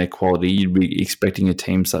United and their quality, you'd be expecting a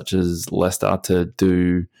team such as Leicester to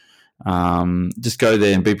do just go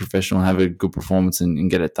there and be professional, have a good performance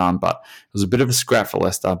and get it done. But it was a bit of a scrap for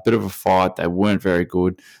Leicester, a bit of a fight. They weren't very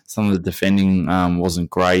good. Some of the defending wasn't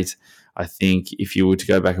great. I think if you were to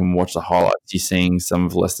go back and watch the highlights, you're seeing some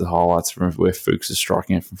of Leicester's highlights from where Fuchs is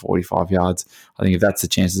striking it from 45 yards. I think if that's the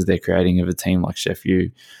chances they're creating of a team like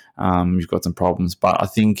Sheffield, you've got some problems. But I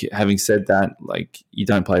think having said that, like you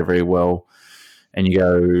don't play very well and you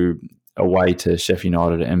go away to Sheffield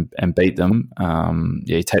United and beat them,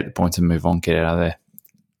 you take the points and move on, get out of there.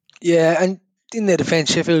 Yeah, and in their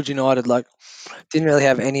defence, Sheffield United didn't really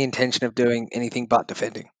have any intention of doing anything but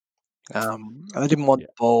defending. I didn't want the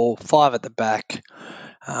ball, 5 at the back.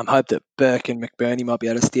 Hope that Burke and McBurney might be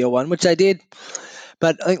able to steal one, which they did.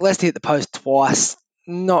 But I think Leicester hit the post twice.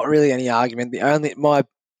 Not really any argument. My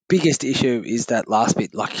biggest issue is that last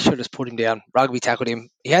bit. Like, he should have just put him down. Rugby tackled him.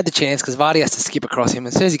 He had the chance because Vardy has to skip across him.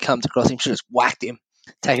 As soon as he comes across him, should have just whacked him.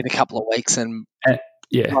 Taken a couple of weeks and I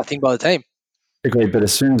think by the team. Agreed, but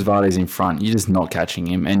as soon as Vardy's in front, you're just not catching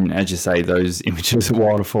him. And as you say, those images of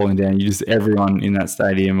Wilder falling down, everyone in that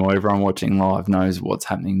stadium or everyone watching live knows what's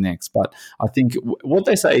happening next. But I think what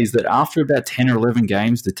they say is that after about 10 or 11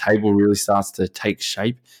 games, the table really starts to take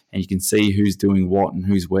shape and you can see who's doing what and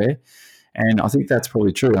who's where. And I think that's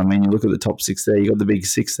probably true. I mean, you look at the top 6 there, you got the big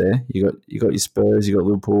 6 there. You got your Spurs, you got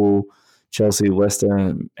Liverpool, Chelsea, Leicester,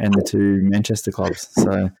 and the 2 Manchester clubs.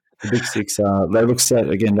 So the big 6, they look set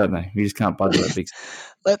again, don't they? We just can't budge that big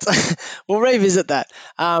 6. We'll revisit that.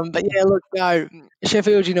 But yeah, look, no,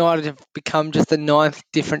 Sheffield United have become just the 9th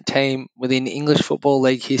different team within English Football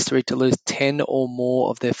League history to lose 10 or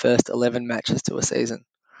more of their first 11 matches to a season.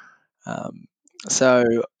 So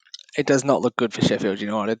it does not look good for Sheffield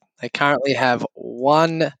United. They currently have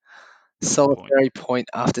 1 solitary point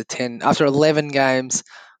after 11 games,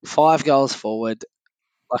 5 goals forward,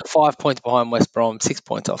 like 5 points behind West Brom, 6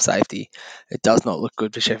 points off safety. It does not look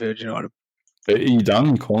good for Sheffield United. Are you done?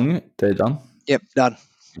 You calling it? They're done? Yep, done.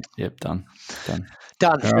 Yep, done.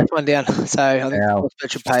 Done. All right. First one down. So I think Now,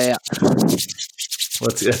 Sportsbet should pay out.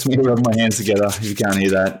 let's me rub my hands together if you can't hear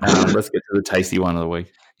that. Let's get to the tasty one of the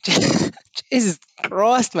week. Jesus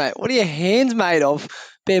Christ, mate. What are your hands made of?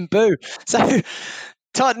 Bamboo. So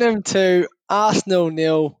Tottenham 2, Arsenal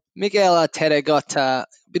 0. Mikel Arteta got a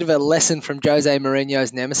bit of a lesson from Jose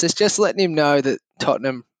Mourinho's nemesis, just letting him know that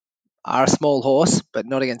Tottenham are a small horse, but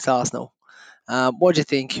not against Arsenal. What do you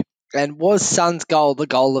think? And was Son's goal the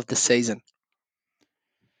goal of the season?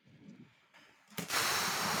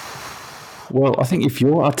 Well, I think if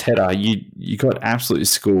you're Arteta, you got absolutely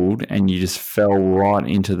schooled and you just fell right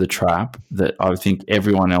into the trap that I think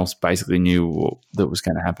everyone else basically knew that was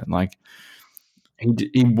going to happen. Like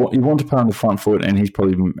he wanted to play on the front foot, and he's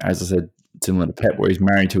probably, as I said, similar to Pep, where he's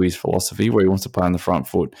married to his philosophy, where he wants to play on the front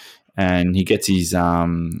foot, and he gets his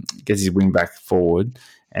wing back forward,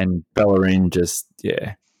 and Bellerin just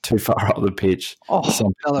too far up the pitch,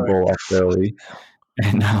 some ball up early.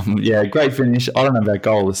 And great finish. I don't know about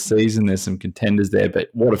goal of the season. There's some contenders there, but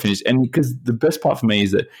what a finish! And because the best part for me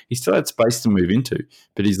is that he still had space to move into,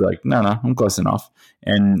 but he's like, no, I'm close enough.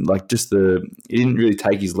 And like he didn't really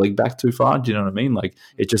take his leg back too far. Do you know what I mean? Like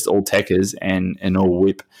it's just all techers and all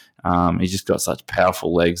whip. He just got such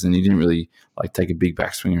powerful legs, and he didn't really like take a big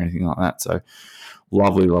backswing or anything like that. So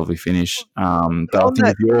lovely finish. But on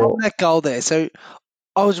that goal there, so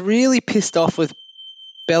I was really pissed off with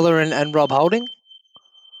Bellerin and Rob Holding.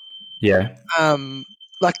 Yeah.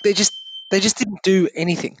 Like they just didn't do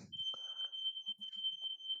anything.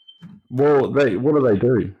 Well, what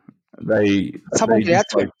do? Someone get out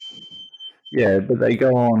to him. Yeah, but they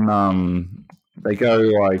go on. They go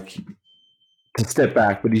like to step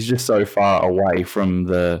back, but he's just so far away from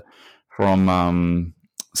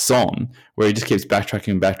Son, where he just keeps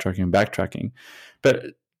backtracking. But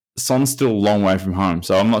Son's still a long way from home,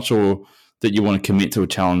 so I'm not sure that you want to commit to a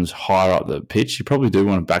challenge higher up the pitch. You probably do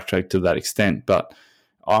want to backtrack to that extent, but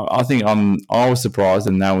I think I was surprised,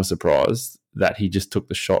 and they were surprised that he just took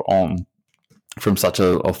the shot on from such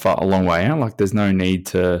a long way out. Like there's no need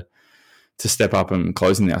to step up and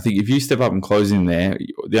close in there. I think if you step up and close in there,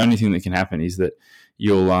 the only thing that can happen is that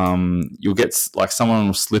you'll get like someone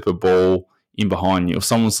will slip a ball in behind you, or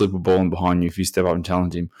someone will slip a ball in behind you if you step up and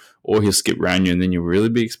challenge him, or he'll skip around you and then you'll really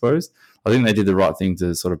be exposed. I think they did the right thing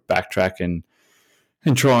to sort of backtrack and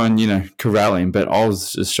try and, corral him. But I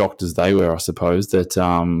was as shocked as they were, I suppose, that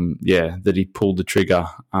that he pulled the trigger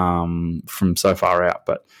from so far out.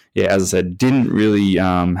 But yeah, as I said, didn't really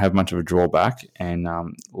have much of a drawback, and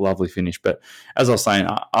lovely finish. But as I was saying,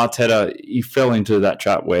 Arteta, he fell into that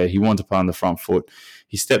trap where he wanted to play on the front foot.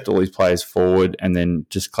 He stepped all his players forward, and then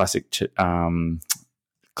just classic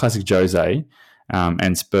Jose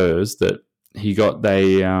and Spurs that he got.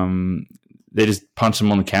 They just punched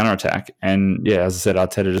him on the counter attack, and as I said,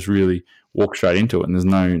 Arteta just really walked straight into it, and there's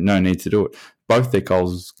no need to do it. Both their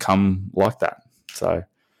goals come like that. So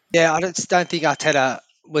I just don't think Arteta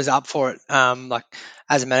was up for it. Like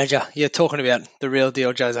as a manager, you're talking about the real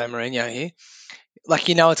deal, Jose Mourinho here. Like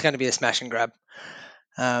it's going to be a smash and grab.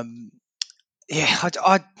 I'm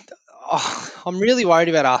really worried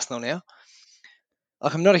about Arsenal now.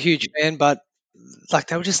 Like I'm not a huge fan, but like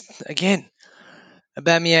they were just again.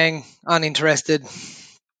 Aubameyang, uninterested.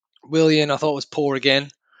 Willian, I thought was poor again.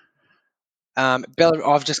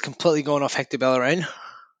 I've just completely gone off Hector Bellerin.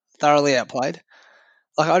 Thoroughly outplayed.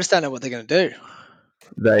 Like I just don't know what they're going to do.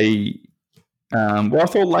 I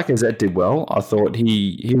thought Lacazette did well. I thought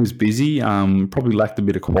he was busy. Probably lacked a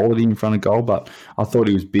bit of quality in front of goal, but I thought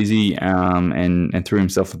he was busy and threw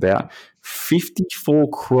himself about. 54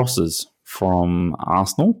 crosses from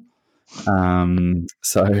Arsenal. That's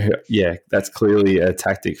clearly a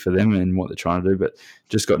tactic for them and what they're trying to do, but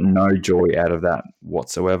just got no joy out of that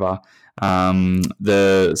whatsoever.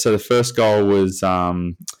 The first goal was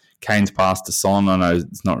Kane's pass to Son. I know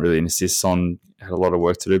it's not really an assist. Son had a lot of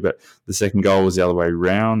work to do, but the second goal was the other way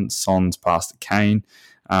around. Son's pass to Kane.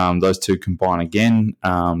 Those two combine again.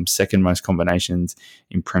 Second most combinations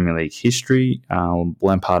in Premier League history.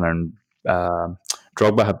 Lampard and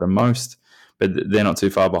Drogba have the most, but they're not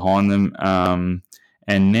too far behind them.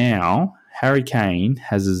 And now Harry Kane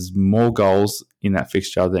has more goals in that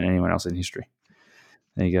fixture than anyone else in history.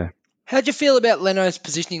 There you go. How'd you feel about Leno's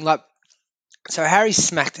positioning? So Harry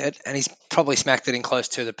smacked it, and he's probably smacked it in close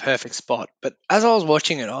to the perfect spot. But as I was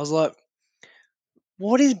watching it, I was like,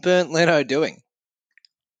 what is Bernd Leno doing?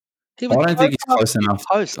 I don't think he's close enough.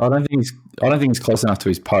 I don't think he's close enough to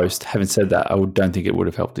his post. Having said that, I don't think it would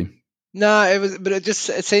have helped him. No, it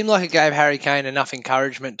seemed like it gave Harry Kane enough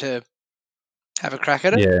encouragement to have a crack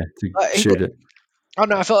at it. Yeah, to shoot it. I don't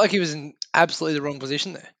know. I felt like he was in absolutely the wrong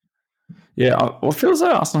position there. Yeah, I feel as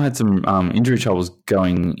though Arsenal had some injury troubles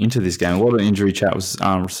going into this game. A lot of injury chat was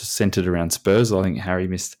centred around Spurs. I think Harry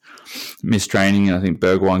missed training, and I think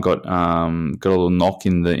Bergwijn got a little knock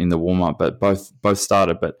in the warm up, but both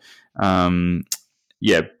started. But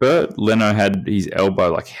Bert Leno had his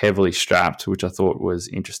elbow like heavily strapped, which I thought was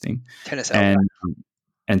interesting. Tennis elbow.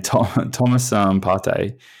 And Thomas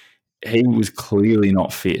Partey, he was clearly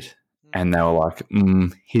not fit, and they were like,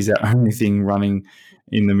 he's our only thing running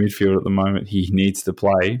in the midfield at the moment. He needs to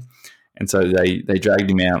play. And so they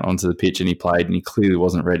dragged him out onto the pitch and he played, and he clearly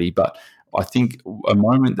wasn't ready. But I think a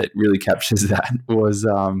moment that really captures that was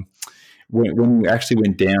when he actually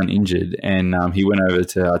went down injured, and he went over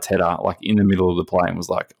to Arteta like in the middle of the play and was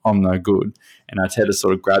like, I'm no good. And Arteta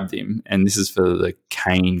sort of grabbed him, and this is for the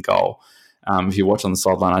Kane goal. If you watch on the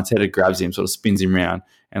sideline, Arteta grabs him, sort of spins him around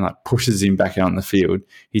and like pushes him back out on the field.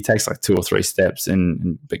 He takes like 2 or 3 steps,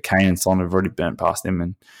 but Kane and Son have already burnt past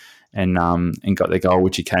him and got their goal,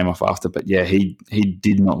 which he came off after. But yeah, he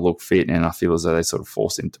did not look fit, and I feel as though they sort of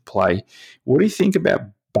forced him to play. What do you think about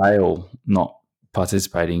Bale not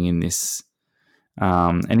participating in this?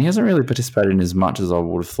 And he hasn't really participated in as much as I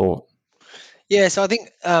would have thought. Yeah, so I think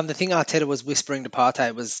the thing Arteta was whispering to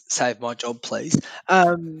Partey was "save my job, please."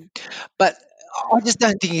 But I just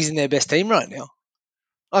don't think he's in their best team right now.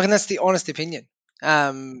 Like, and that's the honest opinion.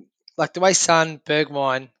 Like the way Son,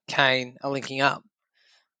 Bergwijn, Kane are linking up,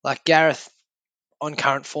 like Gareth on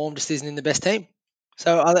current form just isn't in the best team.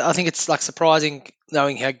 So I think it's like surprising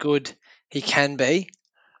knowing how good he can be.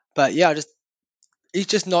 But yeah, he's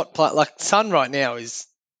just not like Son right now is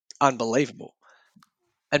unbelievable.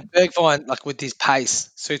 And Bergwijn, like with his pace,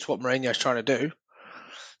 suits what Mourinho's trying to do.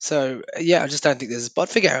 So yeah, I just don't think there's a spot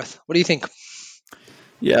for Gareth. What do you think?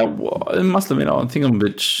 Yeah, well, I must admit, I think I'm a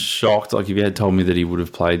bit shocked. Like, if you had told me that he would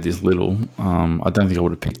have played this little, I don't think I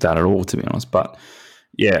would have picked that at all, to be honest. But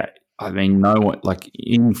yeah, I mean, no one, like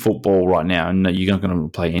in football right now, no, you're not going to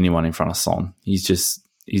play anyone in front of Son. He's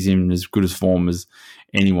in as good as form as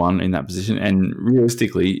anyone in that position. And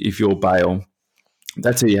realistically, if you're Bale,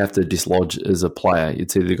 that's who you have to dislodge as a player.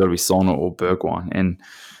 It's either got to be Son or Bergwijn. And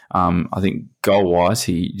I think goal-wise,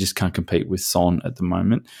 he just can't compete with Son at the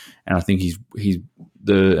moment. And I think he's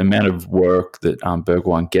the amount of work that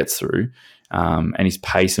Bergwijn gets through and his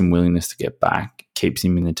pace and willingness to get back keeps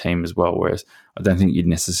him in the team as well, whereas I don't think you'd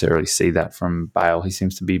necessarily see that from Bale. He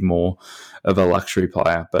seems to be more of a luxury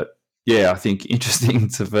player. But yeah, I think interesting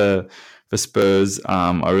for Spurs.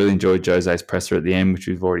 I really enjoyed Jose's presser at the end, which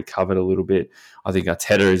we've already covered a little bit. I think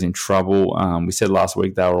Arteta is in trouble. We said last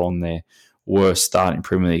week they were on their worst start in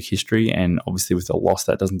Premier League history, and obviously with a loss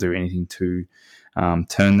that doesn't do anything to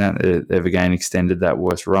turn that. They've again extended that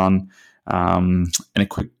worst run. And a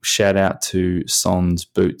quick shout out to Son's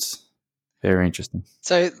boots. Very interesting.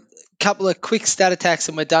 So a couple of quick stat attacks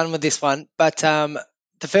and we're done with this one. But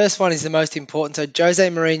the first one is the most important. So Jose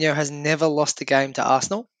Mourinho has never lost a game to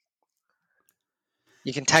Arsenal.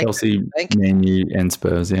 You can take Chelsea, Man U, and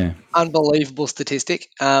Spurs, yeah. Unbelievable statistic.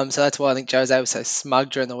 So that's why I think Jose was so smug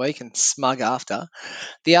during the week and smug after.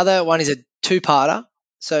 The other one is a 2-parter.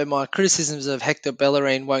 So my criticisms of Hector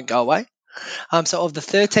Bellerin won't go away. So of the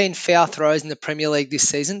 13 foul throws in the Premier League this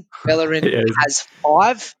season, Bellerin has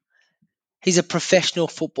 5. He's a professional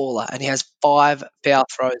footballer and he has 5 foul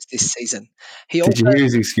throws this season. Did you hear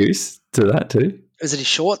his excuse to that too? Was it his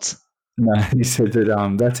shorts? No, he said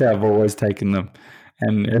that that's how I've always taken them.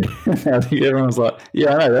 And I think everyone's like,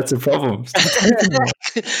 yeah, I know, that's a problem.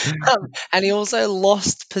 And he also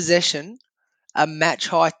lost possession a match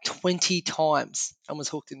high 20 times and was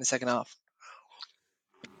hooked in the second half.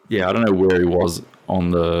 Yeah, I don't know where he was on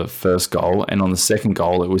the first goal. And on the second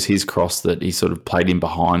goal, it was his cross that he sort of played in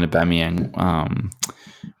behind Aubameyang,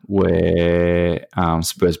 where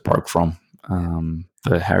Spurs broke from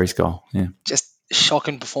for Harry's goal. Yeah. Just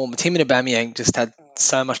shocking performance. Him and Aubameyang just had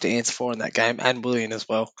so much to answer for in that game, and Willian as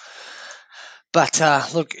well. But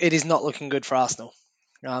look, it is not looking good for Arsenal.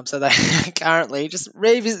 So they currently, just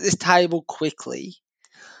revisit this table quickly.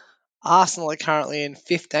 Arsenal are currently in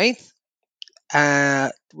 15th,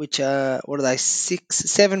 which are,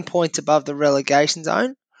 7 points above the relegation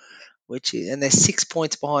zone, and they're 6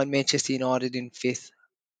 points behind Manchester United in 5th.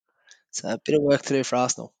 So a bit of work to do for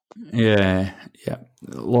Arsenal. Yeah. A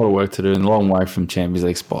lot of work to do and a long way from Champions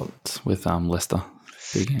League spots with Leicester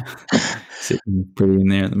sitting pretty in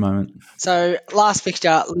there at the moment. So last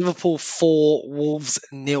fixture, Liverpool 4, Wolves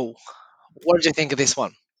 0. What did you think of this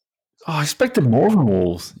one? I expected more of the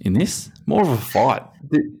Wolves in this, more of a fight.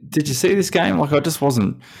 Did you see this game? Like, they just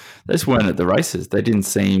weren't at the races. They didn't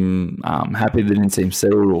seem happy. They didn't seem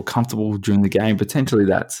settled or comfortable during the game. Potentially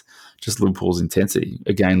that's just Liverpool's intensity.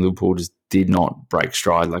 Again, Liverpool just did not break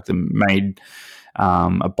stride. Like they made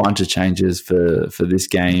a bunch of changes for this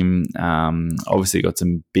game. Obviously, got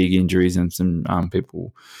some big injuries and some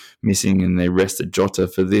people missing, and they rested Jota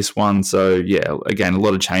for this one. So yeah, again, a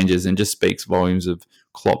lot of changes, and just speaks volumes of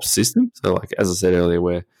Klopp's system. So like as I said earlier,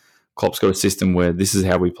 where Klopp's got a system where this is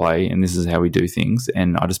how we play and this is how we do things,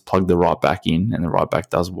 and I just plug the right back in, and the right back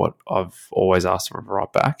does what I've always asked for a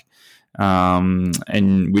right back,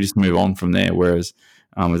 and we just move on from there. Whereas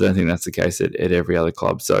I don't think that's the case at every other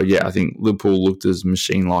club. So, yeah, I think Liverpool looked as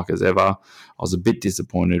machine-like as ever. I was a bit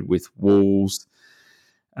disappointed with Wolves.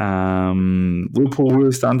 Liverpool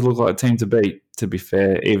really starting to look like a team to beat, to be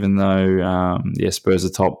fair, even though, Spurs are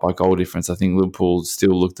top by goal difference. I think Liverpool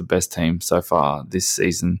still look the best team so far this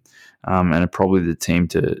season, and are probably the team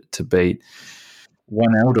to beat.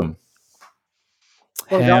 Wijnaldum.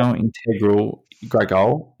 How integral, great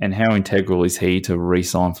goal, and how integral is he to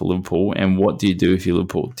re-sign for Liverpool? And what do you do if you're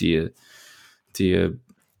Liverpool? Do you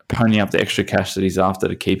pony up the extra cash that he's after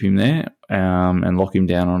to keep him there, and lock him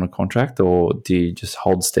down on a contract, or do you just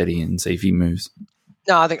hold steady and see if he moves?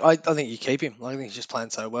 No, I think you keep him. I think he's just playing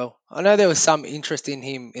so well. I know there was some interest in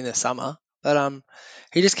him in the summer, but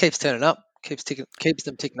he just keeps turning up, keeps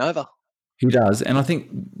them ticking over. He does, and I think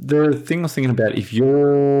the thing I was thinking about, if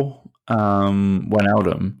you're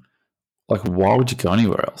Wijnaldum, like, why would you go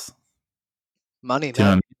anywhere else? Money, Do you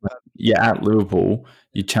know what I mean? Like, you're at Liverpool,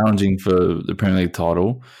 you're challenging for the Premier League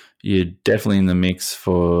title, you're definitely in the mix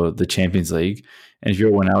for the Champions League, and if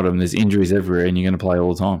you're Wijnaldum, there's injuries everywhere, and you're going to play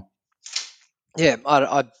all the time. Yeah,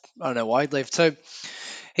 I don't know why he'd leave. So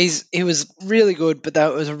he was really good, but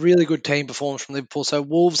that was a really good team performance from Liverpool. So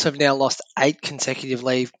Wolves have now lost 8 consecutive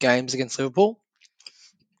league games against Liverpool.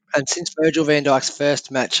 And since Virgil van Dijk's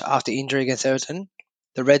first match after injury against Everton,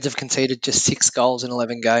 the Reds have conceded just 6 goals in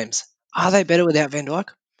 11 games. Are they better without Van Dijk?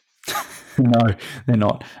 No, they're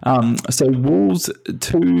not. So Wolves,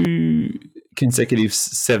 2 consecutive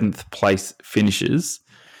 7th place finishes.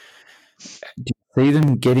 Do you see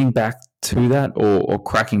them getting back to that, or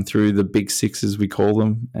cracking through the big six, as we call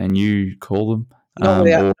them, and you call them? Not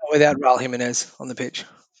without Raul Jimenez on the pitch.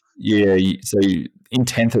 Yeah, so you're in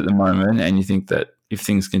 10th at the moment, and you think that if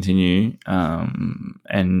things continue,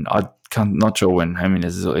 and not sure when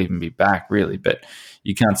Jimenez will even be back, really, but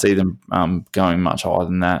you can't see them going much higher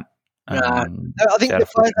than that. I think the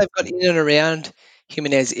players they've got in and around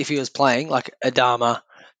Jimenez, if he was playing, like Adama,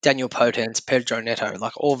 Daniel Potence, Pedro Neto,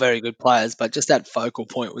 like all very good players, but just that focal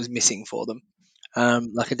point was missing for them.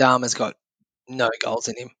 Like Adama's got no goals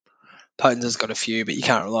in him. Potence has got a few, but you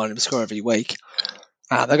can't rely on him to score every week.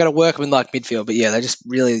 They've got to work him in like midfield, but yeah, they just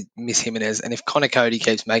really miss Jimenez. And if Connor Cody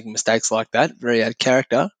keeps making mistakes like that, very out of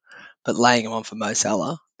character, but laying him on for Mo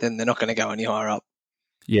Salah, then they're not going to go any higher up.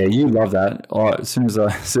 Yeah, you love that. As soon as I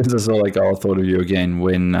saw that goal, I thought of you again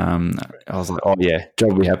when I was like, oh yeah, Joe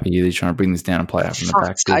will be happy he's trying to bring this down and play out from the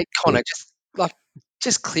back. Sake, Connor,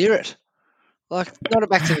 just clear it. Like, not a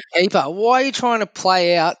back to the keeper. Why are you trying to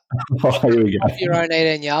play out here we go. your own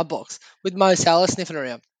 18-yard box with Mo Salah sniffing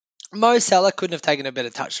around? Mo Salah couldn't have taken a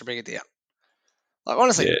better touch to bring it down. Like,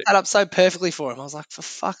 honestly, Yeah. set up so perfectly for him. I was like, for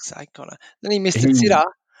fuck's sake, Connor. Then he missed a sitter a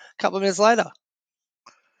couple of minutes later.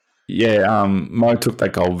 Yeah, Mo took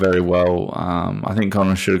that goal very well. I think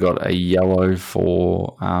Connor should have got a yellow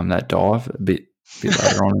for that dive a bit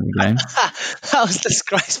later on in the game. That was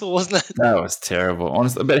disgraceful, wasn't it? That was terrible,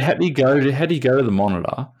 honestly. But how do you go to the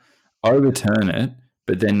monitor, overturn it,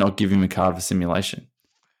 but then not give him a card for simulation?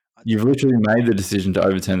 You've literally made the decision to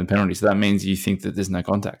overturn the penalty, so that means you think that there's no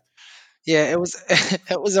contact. Yeah, it was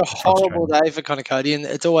a horrible day for Connor Cody, and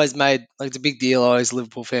it's always made like it's a big deal. Oh, he's a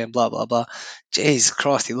Liverpool fan, blah blah blah. Jeez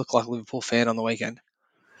Christ, he looked like a Liverpool fan on the weekend.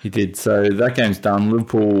 He did. So that game's done.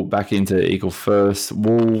 Liverpool back into equal first.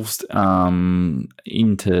 Wolves into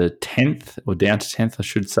 10th, or down to 10th, I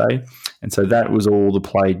should say. And so that was all the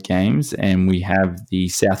played games. And we have the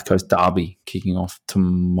South Coast Derby kicking off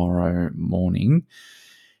tomorrow morning.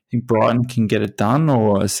 I think Brighton can get it done,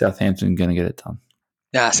 or is Southampton going to get it done?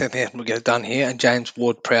 Nah, Southampton will get it done here. And James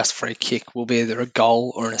Ward-Prowse free kick will be either a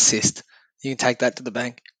goal or an assist. You can take that to the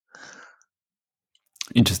bank.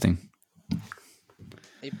 Interesting.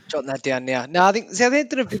 You're jotting that down now. No, I think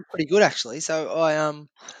Southampton have been pretty good actually. So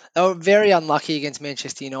they were very unlucky against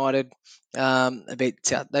Manchester United.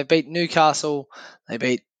 They beat Newcastle, they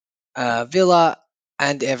beat Villa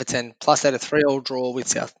and Everton. Plus, they had a 3-3 draw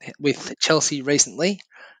with Chelsea recently.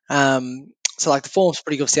 So like the form's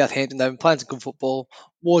pretty good for Southampton. They've been playing some good football.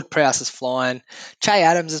 Ward-Prowse is flying. Che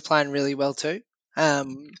Adams is playing really well too.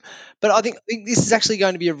 But I think this is actually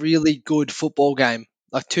going to be a really good football game.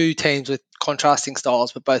 Like two teams with contrasting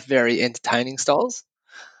styles, but both very entertaining styles.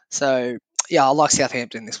 So, yeah, I like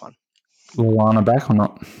Southampton in this one. Lallana back or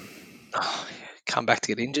not? Come back to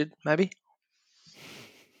get injured, maybe.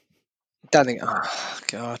 Don't think. Oh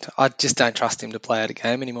God, I just don't trust him to play out a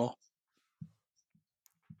game anymore.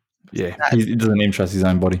 Yeah, he doesn't even trust his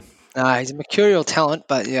own body. No, he's a mercurial talent,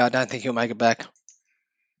 but yeah, I don't think he'll make it back.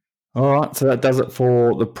 All right, so that does it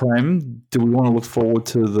for the Prem. Do we want to look forward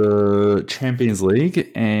to the Champions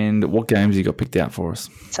League, and what games you got picked out for us?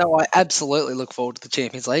 So I absolutely look forward to the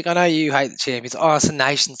Champions League. I know you hate the Champions. Oh, it's a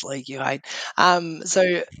Nations League you hate.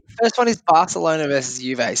 So first one is Barcelona versus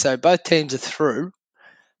Juve. So both teams are through,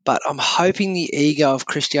 but I'm hoping the ego of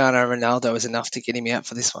Cristiano Ronaldo is enough to get him out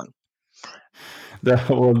for this one. That's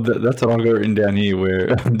what I've got written down here.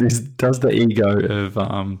 Where does the ego of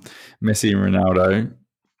Messi and Ronaldo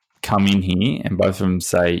come in here, and both of them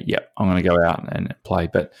say, "Yep, I'm going to go out and play."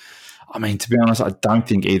 But I mean, to be honest, I don't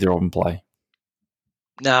think either of them play.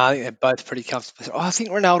 No, I think they're both pretty comfortable. Oh, I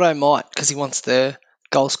think Ronaldo might because he wants the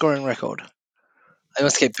goal scoring record. They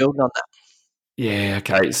must keep building on that. Yeah.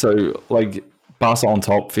 Okay. So like Barca on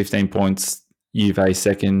top, 15 points. Juve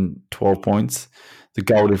second, 12 points. The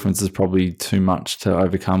goal difference is probably too much to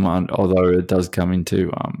overcome, although it does come into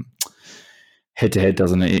head-to-head,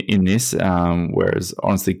 doesn't it, in this? Whereas,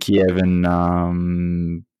 honestly, Kiev and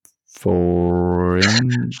down in fourth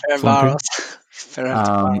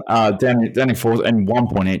and 1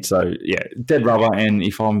 point each. So, yeah, dead rubber. And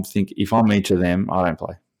if I'm each of them, I don't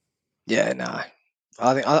play. Yeah, no.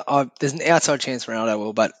 I think there's an outside chance Ronaldo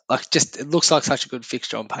will, but it looks like such a good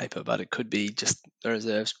fixture on paper, but it could be just the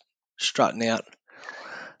reserves strutting out.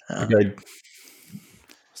 Okay.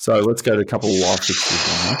 So let's go to a couple of live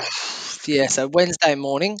fixtures. Yeah, so Wednesday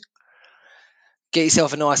morning, get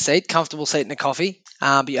yourself a nice seat, comfortable seat and a coffee,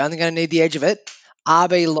 but you're only going to need the edge of it.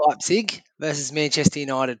 RB Leipzig versus Manchester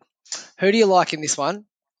United. Who do you like in this one?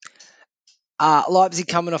 Leipzig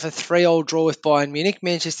coming off a 3-3 draw with Bayern Munich.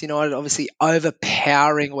 Manchester United obviously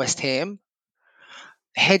overpowering West Ham.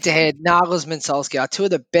 Head-to-head, Nagelsmann, Solskjaer, two of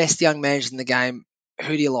the best young managers in the game.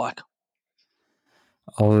 Who do you like?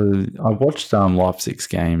 I watched Leipzig's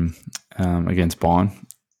game against Bayern.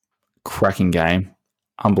 Cracking game,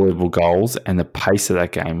 unbelievable goals, and the pace of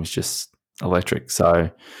that game was just electric. So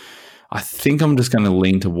I think I'm just going to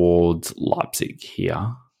lean towards Leipzig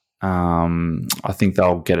here. I think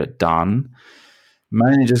they'll get it done.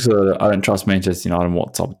 Mainly just I don't trust Manchester United and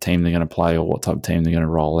what type of team they're going to play or what type of team they're going to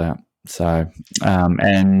roll out. So,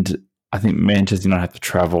 and I think Manchester United have to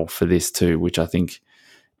travel for this too, which I think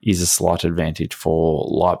is a slight advantage for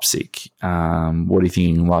Leipzig. What are you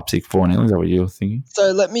thinking Leipzig 4-0? Is that what you're thinking?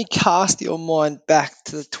 So let me cast your mind back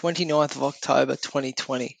to the 29th of October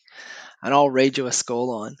 2020, and I'll read you a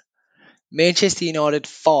scoreline. Manchester United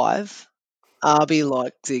 5, RB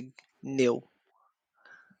Leipzig 0.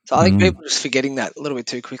 So I think people are just forgetting that a little bit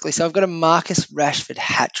too quickly. So I've got a Marcus Rashford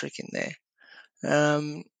hat-trick in there.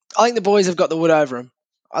 I think the boys have got the wood over them.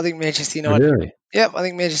 I think Manchester United... Really? Yep, I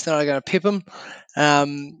think Manchester United are going to pip them.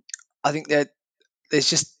 I think that there's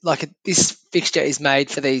just this fixture is made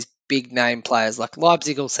for these big name players. Like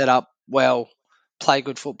Leipzig will set up well, play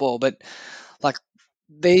good football, but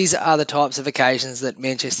these are the types of occasions that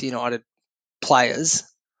Manchester United players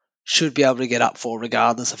should be able to get up for,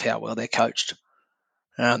 regardless of how well they're coached.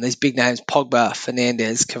 These big names, Pogba,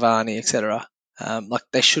 Fernandes, Cavani, etc.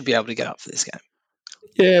 They should be able to get up for this game.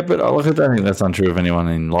 Yeah, but I don't think that's untrue of anyone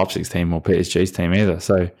in Leipzig's team or PSG's team either.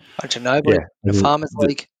 So, bunch of nobody, the Farmers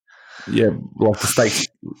League. Yeah, the stakes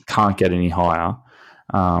can't get any higher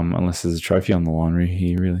unless there's a trophy on the line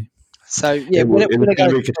here, really. So, yeah, it's going to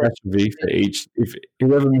be a catastrophe for each. If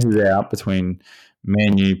whoever misses out between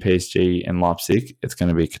Man U, PSG, and Leipzig, it's going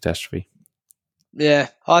to be a catastrophe. Yeah,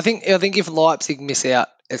 I think if Leipzig miss out,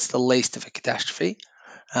 it's the least of a catastrophe.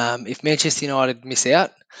 If Manchester United miss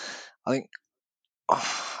out, I think,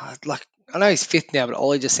 I know he's fifth now, but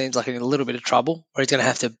Ollie just seems like in a little bit of trouble, where he's going to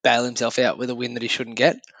have to bail himself out with a win that he shouldn't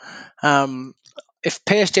get. If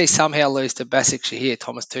PSG somehow lose to Basak Shahir,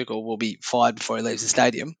 Thomas Tuchel will be fired before he leaves the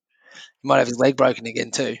stadium. He might have his leg broken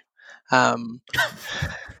again too.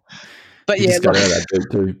 But yeah, got out of that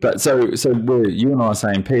too. But so you and I are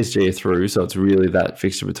saying PSG are through, so it's really that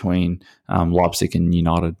fixture between Leipzig and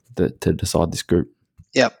United to decide this group.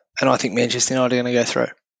 Yep, and I think Manchester United are going to go through,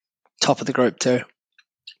 top of the group too.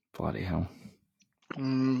 Bloody hell!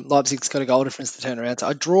 Leipzig's got a goal difference to turn around. So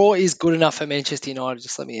a draw is good enough for Manchester United.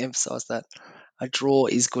 Just let me emphasise that a draw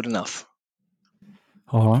is good enough.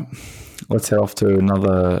 All right, let's head off to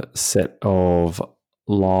another set of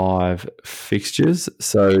live fixtures.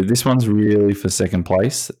 So this one's really for second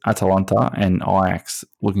place. Atalanta and Ajax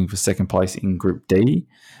looking for second place in Group D,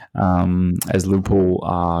 as Liverpool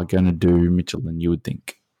are going to do Michelin, you would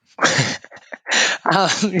think.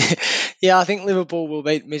 Yeah, I think Liverpool will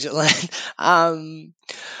beat Midtjylland.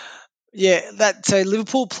 So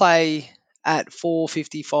Liverpool play at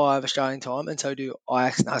 4:55 Australian time, and so do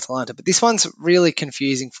Ajax and Atalanta. But this one's really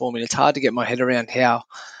confusing for me. It's hard to get my head around how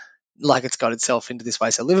it's got itself into this way.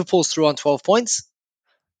 So Liverpool's through on 12 points.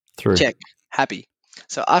 Through. Check. Happy.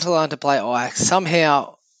 So Atalanta play Ajax.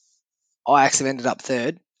 Somehow Ajax have ended up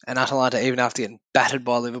third, and Atalanta, even after getting battered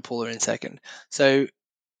by Liverpool, are in second. So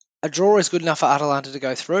a draw is good enough for Atalanta to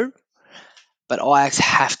go through, but Ajax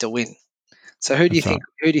have to win. So who do you That's right. think?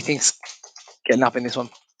 Who do you think's getting up in this one?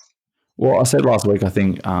 Well, I said last week I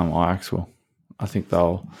think Ajax will. I think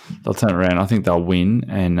they'll turn it around. I think they'll win,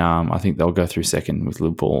 and I think they'll go through second with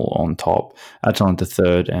Liverpool on top, Atalanta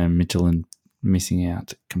third, and Midtjylland missing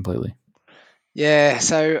out completely. Yeah,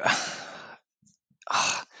 so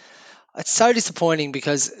it's so disappointing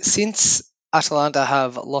because since Atalanta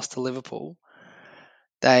have lost to Liverpool,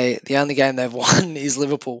 the only game they've won is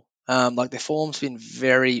Liverpool. Their form's been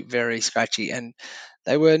very, very scratchy, and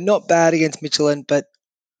they were not bad against Midtjylland, but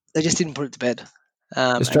they just didn't put it to bed.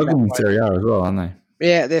 They're struggling in Serie A as well, aren't they?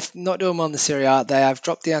 Yeah, they're not doing well in the Serie A. They have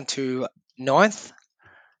dropped down to 9th.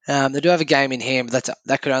 They do have a game in hand, but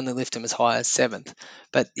that could only lift them as high as 7th.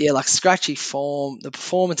 But yeah, scratchy form. The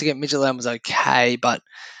performance against Midtjylland was okay, but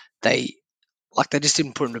they just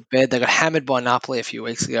didn't put them to bed. They got hammered by Napoli a few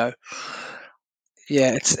weeks ago.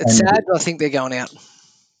 Yeah, it's sad, but I think they're going out.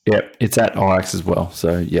 Yep, it's at Ajax as well.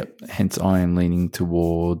 So, yep, hence I am leaning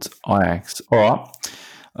towards Ajax. All right.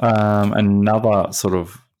 Another sort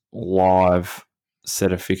of live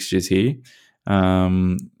set of fixtures here.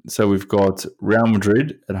 So we've got Real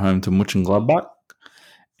Madrid at home to Mönchengladbach,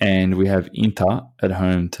 and we have Inter at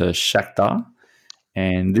home to Shakhtar.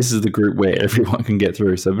 And this is the group where everyone can get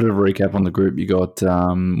through. So a bit of a recap on the group. You got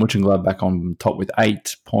Mönchengladbach on top with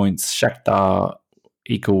 8 points, Shakhtar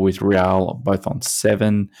equal with Real, both on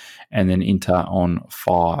 7, and then Inter on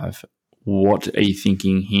 5. What are you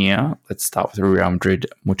thinking here? Let's start with Real Madrid,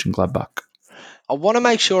 Mönchengladbach. I want to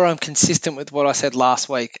make sure I'm consistent with what I said last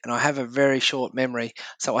week, and I have a very short memory.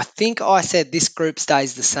 So I think I said this group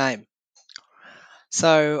stays the same.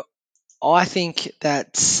 So I think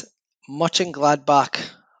that Mönchengladbach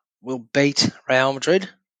will beat Real Madrid.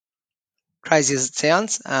 Crazy as it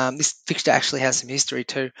sounds, this fixture actually has some history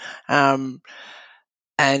too. And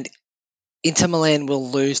Inter Milan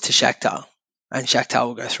will lose to Shakhtar, and Shakhtar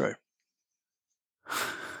will go through.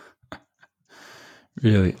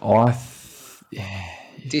 Really? Do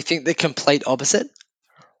you think the complete opposite?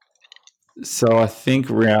 So I think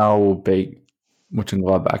Real will beat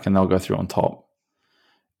Mönchengladbach and they'll go through on top.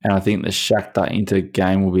 And I think the Shakhtar Inter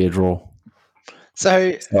game will be a draw. So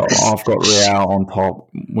I've got Real on top,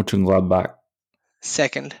 Mönchengladbach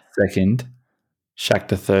second,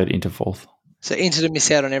 Shakhtar third, Inter fourth. So Inter to miss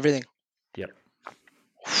out on everything. Yep.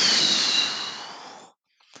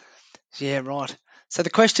 Yeah, right. So the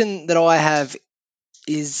question that I have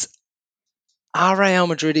is, are Real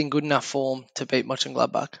Madrid in good enough form to beat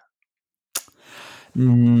Mönchengladbach?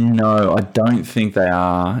 No, I don't think they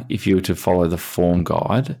are. If you were to follow the form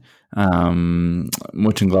guide,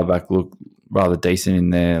 Mönchengladbach look rather decent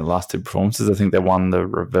in their last 2 performances. I think they won the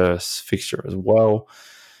reverse fixture as well.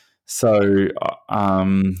 So,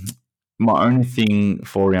 my only thing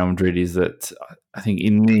for Real Madrid is that I think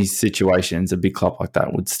in these situations, a big club like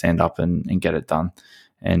that would stand up and get it done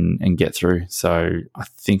and get through. So I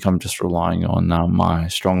think I'm just relying on my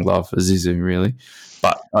strong love for Zizou, really.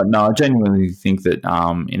 But no, I genuinely think that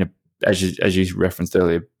as you referenced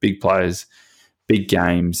earlier, big players, big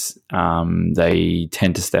games, they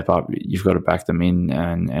tend to step up. You've got to back them in,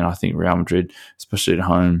 and I think Real Madrid, especially at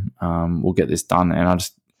home, will get this done. And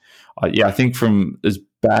I think from as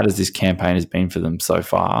bad as this campaign has been for them so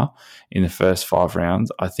far in the first 5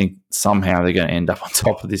 rounds, I think somehow they're going to end up on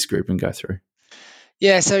top of this group and go through.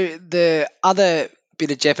 Yeah, so the other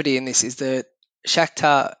bit of jeopardy in this is that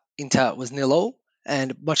Shakhtar Inter was 0-0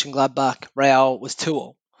 and Mönchengladbach Real was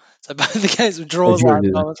 2-2. So both the games were draws last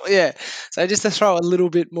time. Yeah. So just to throw a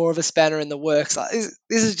little bit more of a spanner in the works, this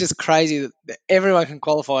is just crazy that everyone can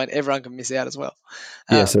qualify and everyone can miss out as well.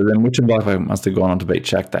 Yeah, so then Mönchengladbach must have gone on to beat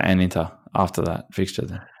Shakhtar and Inter after that fixture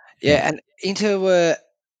then. Yeah, and Inter were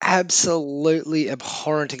absolutely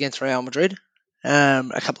abhorrent against Real Madrid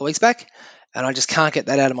a couple of weeks back, and I just can't get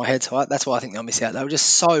that out of my head. So that's why I think they'll miss out. They were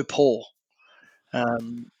just so poor.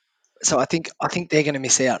 So I think they're going to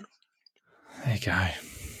miss out. There you go.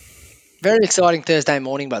 Very exciting Thursday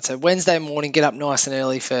morning, but so Wednesday morning, get up nice and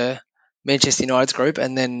early for Manchester United's group,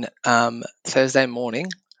 and then Thursday morning,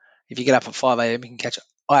 if you get up at 5 a.m, you can catch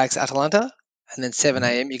Ajax Atalanta, and then 7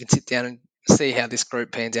 a.m, you can sit down and see how this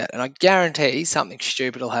group pans out. And I guarantee something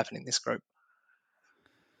stupid will happen in this group.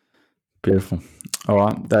 Beautiful. All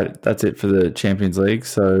right, that's it for the Champions League.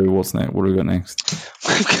 So what's next? What do we got next?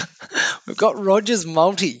 We've got Rogers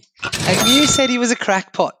Multi. And you said he was a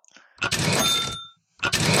crackpot.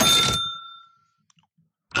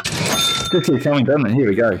 Just keep coming, doesn't it? Here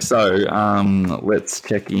we go. So let's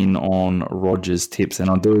check in on Roger's tips, and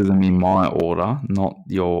I'll do them in my order, not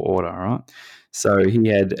your order, all right? So he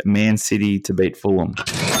had Man City to beat Fulham.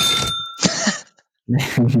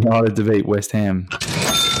 United to beat West Ham.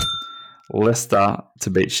 Leicester to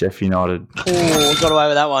beat Sheffield United. Oh, got away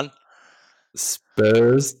with that one.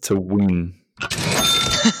 Spurs to win.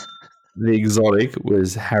 The exotic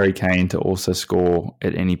was Harry Kane to also score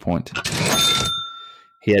at any point.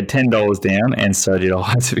 He had $10 down, and so did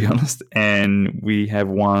I, to be honest. And we have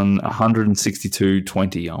won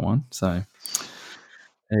 162.20 on one. So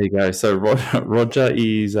there you go. So Roger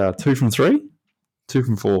is 2 from 3, 2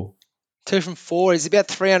 from 4. 2 from 4. He's about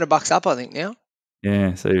 $300 up, I think, now.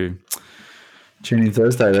 Yeah. So tune in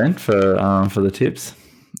Thursday then for the tips.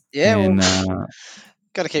 Yeah. And,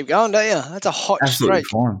 got to keep going, don't you? That's a hot absolutely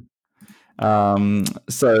streak. Fine.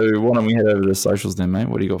 So why don't we head over to the socials then, mate?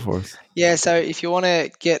 What do you got for us? Yeah, so if you want to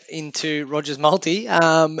get into Rogers Multi,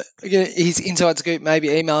 his inside scoop, maybe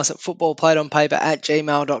email us at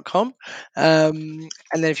footballplateonpaper@gmail.com. And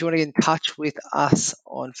then if you want to get in touch with us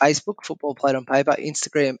on Facebook, Football Plate on Paper,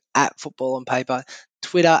 Instagram @Football on Paper,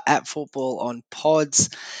 Twitter @Football on Pods.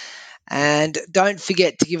 And don't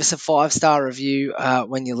forget to give us a 5-star review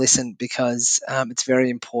when you listen, because it's very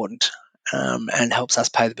important and helps us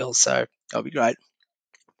pay the bills. So that'll be great.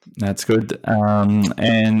 That's good.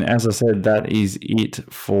 And as I said, that is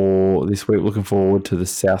it for this week. Looking forward to the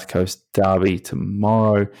South Coast Derby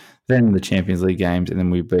tomorrow, then the Champions League games, and then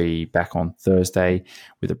we'll be back on Thursday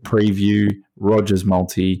with a preview, Rogers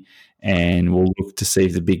Multi, and we'll look to see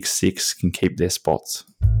if the Big Six can keep their spots.